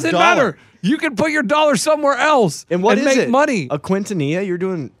 It doesn't matter. You can put your dollar somewhere else And what is make it? money. A quintanilla? You're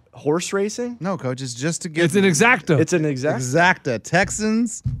doing horse racing? No, coach. It's just to get. It's an exacta. It's an exact. Exacta.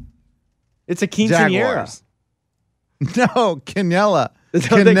 Texans. It's a quinceanera. Jaguars. No, Canella. Is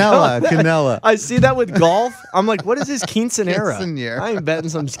that what they call it? Canella. I see that with golf. I'm like, what is this quinceanera? Quinceanera. I ain't betting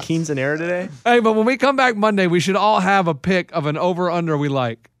some quinceanera today. Hey, but when we come back Monday, we should all have a pick of an over/under we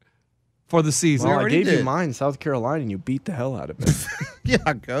like for the season. Well, I gave you mine, South Carolina, and you beat the hell out of it. Yeah,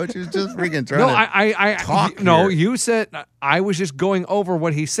 coach. It's just freaking trying No, to talk no. here. You said I was just going over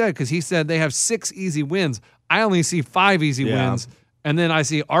what he said because he said they have 6 easy wins. I only see 5 easy wins, and then I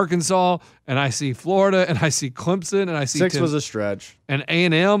see Arkansas, and I see Florida, and I see Clemson, and I see 6 was a stretch. And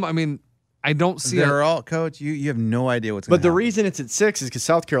A&M. I mean, I don't see. They're all, coach. You have no idea what's going But to the reason it's at 6 is because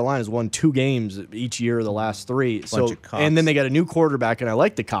South Carolina's won 2 games each year of the last 3. So, of cocks. and then they got a new quarterback, and I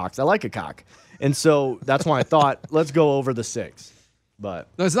like the cocks. I like a cock. And so that's why I thought, let's go over the 6. But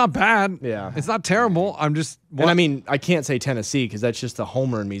No, it's not bad. Yeah. It's not terrible. I'm just. and I mean, I can't say Tennessee because that's just the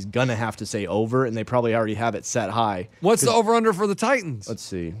homer in me. He's going to have to say over, and they probably already have it set high. What's the over/under for the Titans? Let's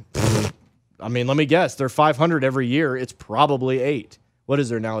see. I mean, let me guess. They're 500 every year. It's probably 8. What is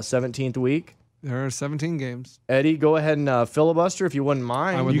there now, a 17th week? There are 17 games. Eddie, go ahead and filibuster if you wouldn't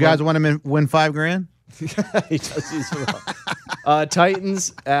mind. You guys want him to win $5,000? He does use it well.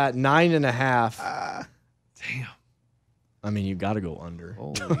 Titans at 9.5. Damn. I mean, you got to go under.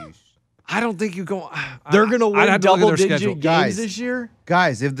 I don't think you go. They're going to I'd win have to look at their double-digit schedule. games this year?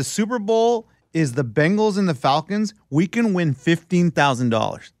 Guys, if the Super Bowl is the Bengals and the Falcons, we can win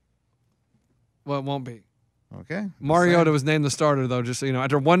 $15,000. Well, it won't be. Okay. Mariota was named the starter, though, just so you know.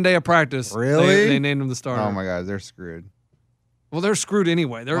 After one day of practice, Really? they named him the starter. Oh, my God. They're screwed. Well, they're screwed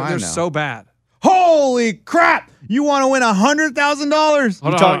anyway. They're I know. so bad. Holy crap! You want to win $100,000?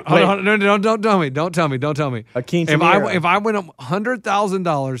 Hold on. No, don't tell me. Don't tell me. Don't tell me. A If I win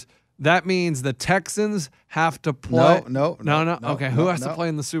 $100,000, that means the Texans have to play. No. Okay, who has to play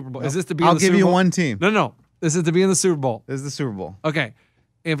in the Super Bowl? Is this to be I'll in the Super give you Bowl? one team. No. This is to be in the Super Bowl. This is the Super Bowl. Okay.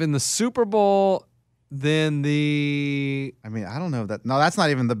 If in the Super Bowl, then I mean, I don't know that. No, that's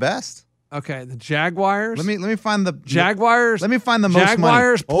not even the best. Okay, the Jaguars. Let me find the Jaguars. Let me find the most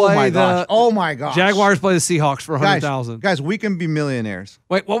Jaguars money. play Oh my gosh. Oh my gosh. Jaguars play the Seahawks for Guys, $100,000. Guys, we can be millionaires.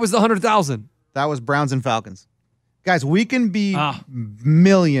 Wait, what was the $100,000? That was Browns and Falcons. Guys, we can be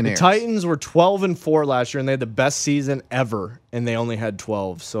millionaires. The Titans were 12-4 last year, and they had the best season ever, and they only had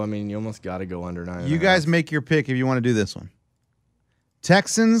 12. So, I mean, you almost got to go under 9. You guys make your pick if you want to do this one.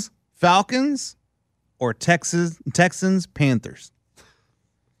 Texans, Falcons, or Texans, Panthers.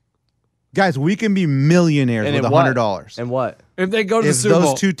 Guys, we can be millionaires And with in what? $100. And what? If they go to the If Super Bowl.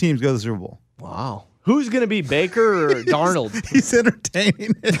 those two teams go to the Super Bowl. Wow. Who's going to be Baker or Darnold? He's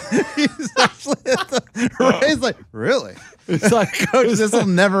entertaining it. He's actually Ray's like, really? It's like, Coach, this will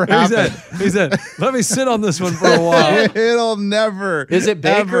never happen. He said, let me sit on this one for a while. It'll never. Is it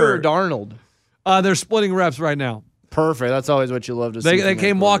Baker ever. or Darnold? They're splitting reps right now. Perfect. That's always what you love to see. They from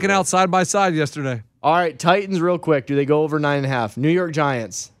came that walking quarterback. out side by side yesterday. All right, Titans real quick. Do they go over 9.5? New York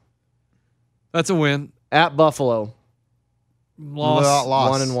Giants That's a win. at Buffalo. Loss.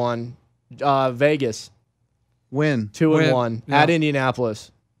 1-1. Vegas Win. 2-1. Yeah. At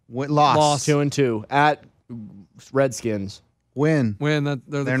Indianapolis Loss. 2-2. At Redskins. Win. Win.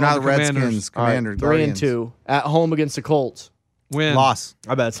 They're They're not the Commanders. Redskins. Commanders. All right, Guardians. 3-2. At home against the Colts. Win. Loss.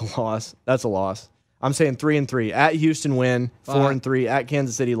 I bet it's a loss. That's a loss. I'm saying 3-3. At Houston, win. 4-3. At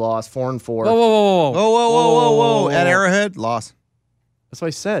Kansas City, loss. 4-4. Whoa. At Arrowhead, loss. That's what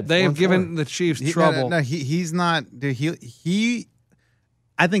I said. They have 4-4. given the Chiefs trouble. No, he's not. Dude, he.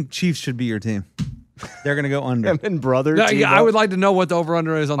 I think Chiefs should be your team. They're gonna go under. Him and brother. No, team yeah, I up. would like to know what the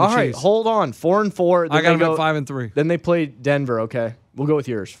over/under is on the All right, Chiefs. hold on. 4-4. I got them them at 5-3. Then they play Denver. Okay, we'll go with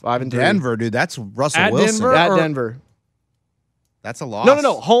yours. 5-3. Denver, dude. That's Russell At Wilson. Denver? At or- Denver. That's a loss.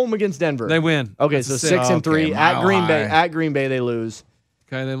 No. Home against Denver. They win. Okay, That's so a six. 6-3. Okay, At mile Green Bay. high. At Green Bay, they lose.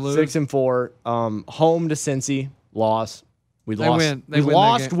 Okay, they lose. 6-4. Home to Cincy. Loss. We They lost. win. They we win that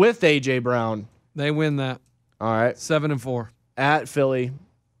lost game. with AJ Brown. They win that. All right. 7-4. At Philly.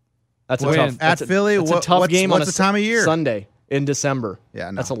 That's a Win. tough. At that's a- Philly, that's a what- tough what's- game what's on the time of year? Sunday in December.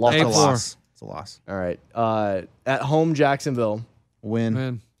 Yeah, no. That's a loss. That's a 8-4. loss. It's a loss. All right. At home, Jacksonville.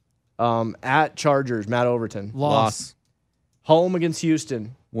 Win. Win. At Chargers, Matt Overton. Loss. Home against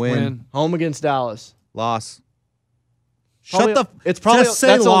Houston. Win. Home against Dallas. Loss. Probably- Shut the. It's probably just say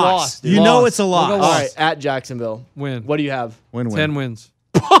that's loss. a loss. Dude. You know Loss. it's a We'll loss. go All loss. right. At Jacksonville. Win. What do you have? Win. 10 wins.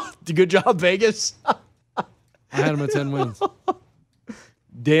 Good job, Vegas. I had them at 10 wins.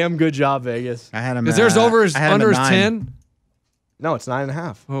 Damn good job, Vegas. I had him. Is theirs over I is had him under at is 9. 10? No, it's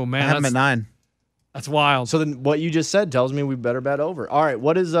 9.5. Oh, I man. had him at That's, 9. That's wild. So then what you just said tells me we better bet over. All right,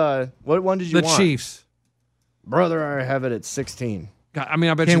 what one did you The want? Chiefs. Brother, I have it at 16. God, I mean,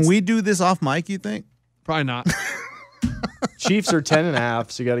 I bet Can you we do this off mic, you think? probably not. Chiefs are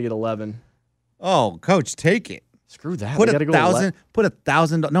 10.5, so you got to get 11. Oh, coach, take it. Screw that. Put We gotta go $1,000. Put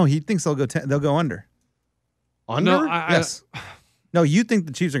 $1,000. No, he thinks they'll go. They'll go under. Under? No, Yes. No, you think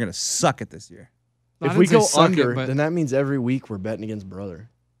the Chiefs are going to suck it this year? I If didn't we say go suck it, under, but- then that means every week we're betting against brother.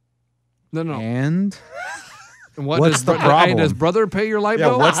 No. And What's the problem? Hey, does brother pay your light Yeah,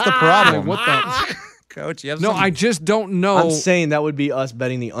 bill? what's the problem? Like, what the? coach, you have No, some- I just don't know. I'm saying that would be us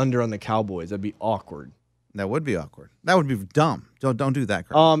betting the under on the Cowboys. That'd be awkward. That would be awkward. That would be dumb. Don't do that,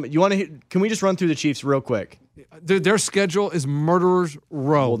 Kurt. You want to? Can we just run through the Chiefs real quick? Their schedule is Murderers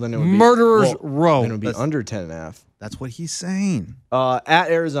Row. Well, then it would be, Murderers Row. Then it would be under 10.5. That's what he's saying. At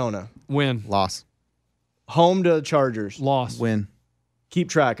Arizona, Win. Loss. home to Chargers, Loss. Win. keep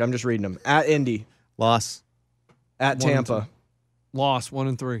track. I'm just reading them. At Indy, Loss. at 1 and Tampa, 2. Loss 1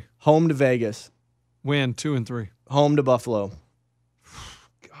 and 3. home to Vegas, Win 2 and 3. home to Buffalo.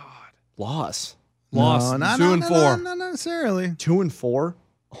 God. Loss. Loss No, 2 and 4. Not necessarily. 2 and 4.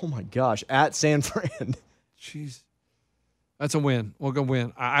 Oh my gosh. At San Fran. Jeez. That's a win. We'll go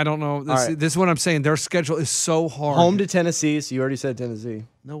win. I don't know. All right. This is what I'm saying. Their schedule is so hard. Home to Tennessee. So you already said Tennessee.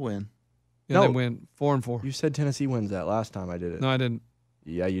 No win. Yeah, No. they win 4 and 4. You said Tennessee wins that last time I did it. No, I didn't.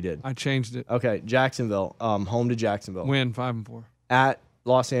 Yeah, you did. I changed it. Okay, Jacksonville. Home to Jacksonville. Win 5 and 4. At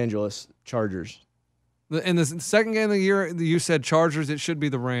Los Angeles Chargers. In the second game of the year, you said Chargers. It should be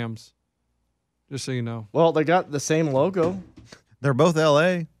the Rams. Just so you know. Well, they got the same logo. They're both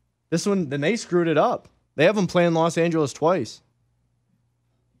LA. This one, then they screwed it up. They have them playing Los Angeles twice.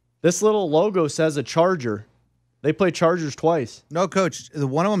 This little logo says a Charger. They play Chargers twice. No, coach.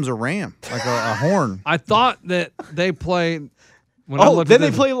 One of them's a ram, like a horn. I thought that they played. Then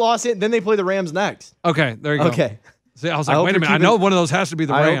they play Then they play the Rams next. Okay, there you go. Okay. See, I was I like, hope wait a you're minute. I keeping- know one of those has to be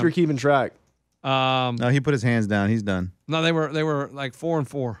the I Rams. hope you're keeping track. No, he put his hands down. He's done. No, they were like 4 and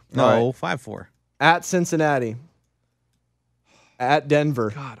 4. No, 5-4. At Cincinnati. At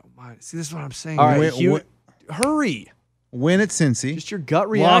Denver. God almighty. See, this is what I'm saying. All right, Win- hurry. Win at Cincy. Just your gut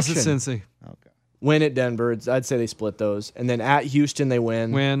Loss reaction. at Cincy. Win at Denver. I'd say they split those. And then at Houston, they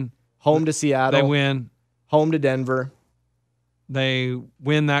win. Win. Home to Seattle. They win. Home to Denver. They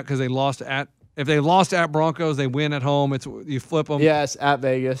win that because they lost at. If they lost at Broncos, they win at home. It's you flip them. Yes, at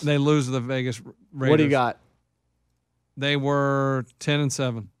Vegas. They lose to the Vegas Raiders. What do you got? They were 10 and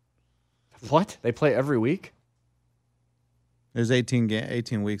 7. What? They play every week? There's 18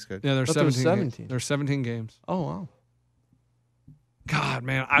 weeks, coach. Yeah, there's I thought there was 17. 17. There's 17 games. Oh, wow. God,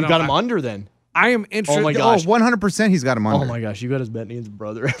 man, You got him under then. I am interested. Oh, my gosh. 100% he's got him under. Oh, my gosh. You got his betting against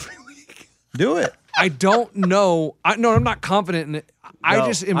brother every week. Do it. I don't know. No, I'm not confident in it.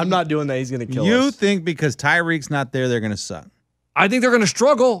 I'm not doing that. He's going to kill You us. think because Tyreek's not there, they're going to suck. I think they're going to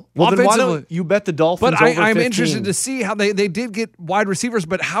struggle Well, then why offensively. don't you bet the Dolphins But over I'm 15? interested to see how they did get wide receivers,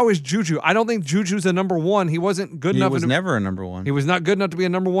 but how is Juju? I don't think Juju's the number one. He wasn't good He enough. was never a number one. He was not good enough to be a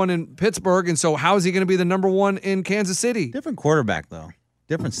number one in Pittsburgh, and so how is he going to be the number one in Kansas City? Different quarterback, though.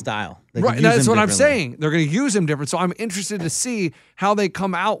 Different style. They could Right, use that's him what I'm differently. saying. They're going to use him different. So I'm interested to see how they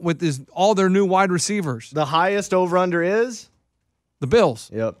come out with all their new wide receivers. The highest over-under is? The Bills.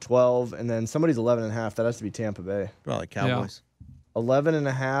 Yep, 12. And then somebody's 11.5. That has to be Tampa Bay. Probably Cowboys.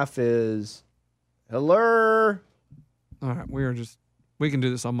 11.5 is Hiller. All right, we can do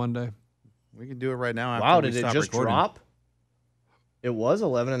this on Monday. We can do it right now. After Wow, we did it stop just recording. drop? It was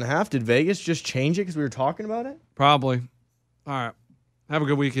 11.5. Did Vegas just change it because we were talking about it? Probably. All right. Have a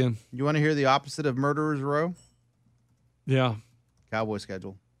good weekend. You want to hear the opposite of Murderers Row? Yeah. Cowboy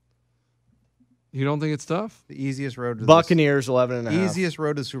schedule. You don't think it's tough? The easiest road to Buccaneers 11.5. Easiest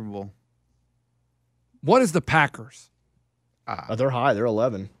road to the Super Bowl. What is the Packers? They're high. They're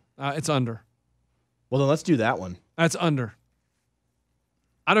 11. It's under. Well, then let's do that one. That's under.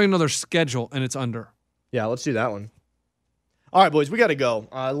 I don't even know their schedule, and it's under. Yeah, let's do that one. All right, boys, we got to go.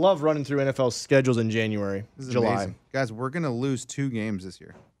 I love running through NFL schedules in January, This is July. amazing. Guys, we're going to lose 2 games this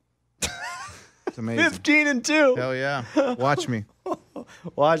year. It's amazing. 15-2. Hell yeah. Watch me.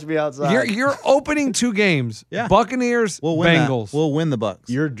 Watch me outside. You're opening 2 games. Yeah. Buccaneers, We'll win Bengals. that. We'll win the Bucks.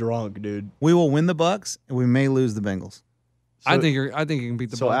 You're drunk, dude. We will win the Bucks, and we may lose the Bengals. I think you can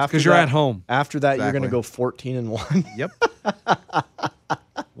beat the So Bucs after because you're that- at home. After that, you're going to Exactly. go 14-1. Yep.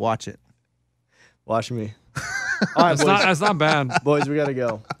 Watch it. Watch me. All right, boys. That's not bad. Boys, we got to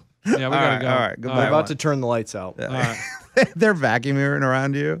go. Yeah, we gotta go. All right. Goodbye. We're about to turn the lights out. All right. They're vacuuming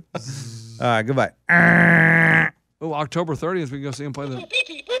around you. All right. Goodbye. Oh, October 30th, we can go see him play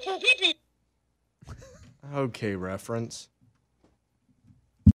the. Okay, reference.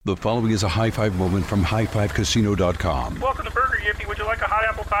 The following is a high five moment from highfivecasino.com. Welcome to Burger Yippee. Would you like a hot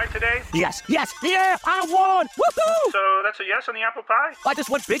apple pie today? Yes, yeah, I won! Woohoo! So that's a yes on the apple pie? I just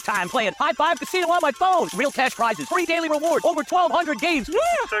went big time playing High Five Casino on my phone. Real cash prizes, free daily rewards, over 1,200 games. Yeah!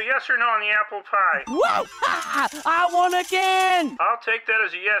 So yes or no on the apple pie? Whoa! I won again! I'll take that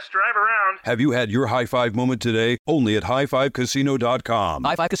as a yes. Drive around. Have you had your high five moment today? Only at highfivecasino.com.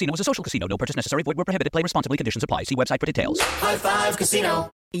 High Five Casino is a social casino. No purchase necessary. Void where prohibited. Play responsibly. Conditions apply. See website for details. High Five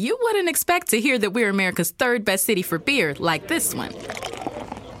Casino. You wouldn't expect to hear that we're America's third best city for beer like this one.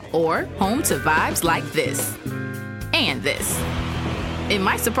 Or home to vibes like this. And this. It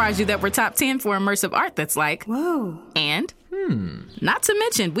might surprise you that we're top 10 for immersive art that's like, whoa. And, not to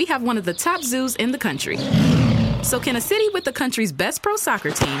mention, we have one of the top zoos in the country. So can a city with the country's best pro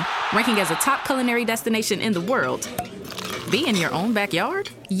soccer team, ranking as a top culinary destination in the world, be in your own backyard?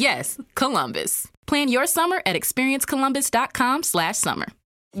 Yes, Columbus. Plan your summer at experiencecolumbus.com/summer.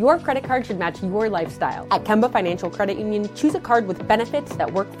 Your credit card should match your lifestyle. At Kemba Financial Credit Union, choose a card with benefits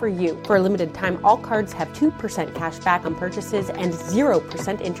that work for you. For a limited time, all cards have 2% cash back on purchases and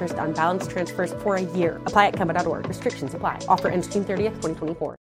 0% interest on balance transfers for a year. Apply at Kemba.org. Restrictions apply. Offer ends June 30th, 2024.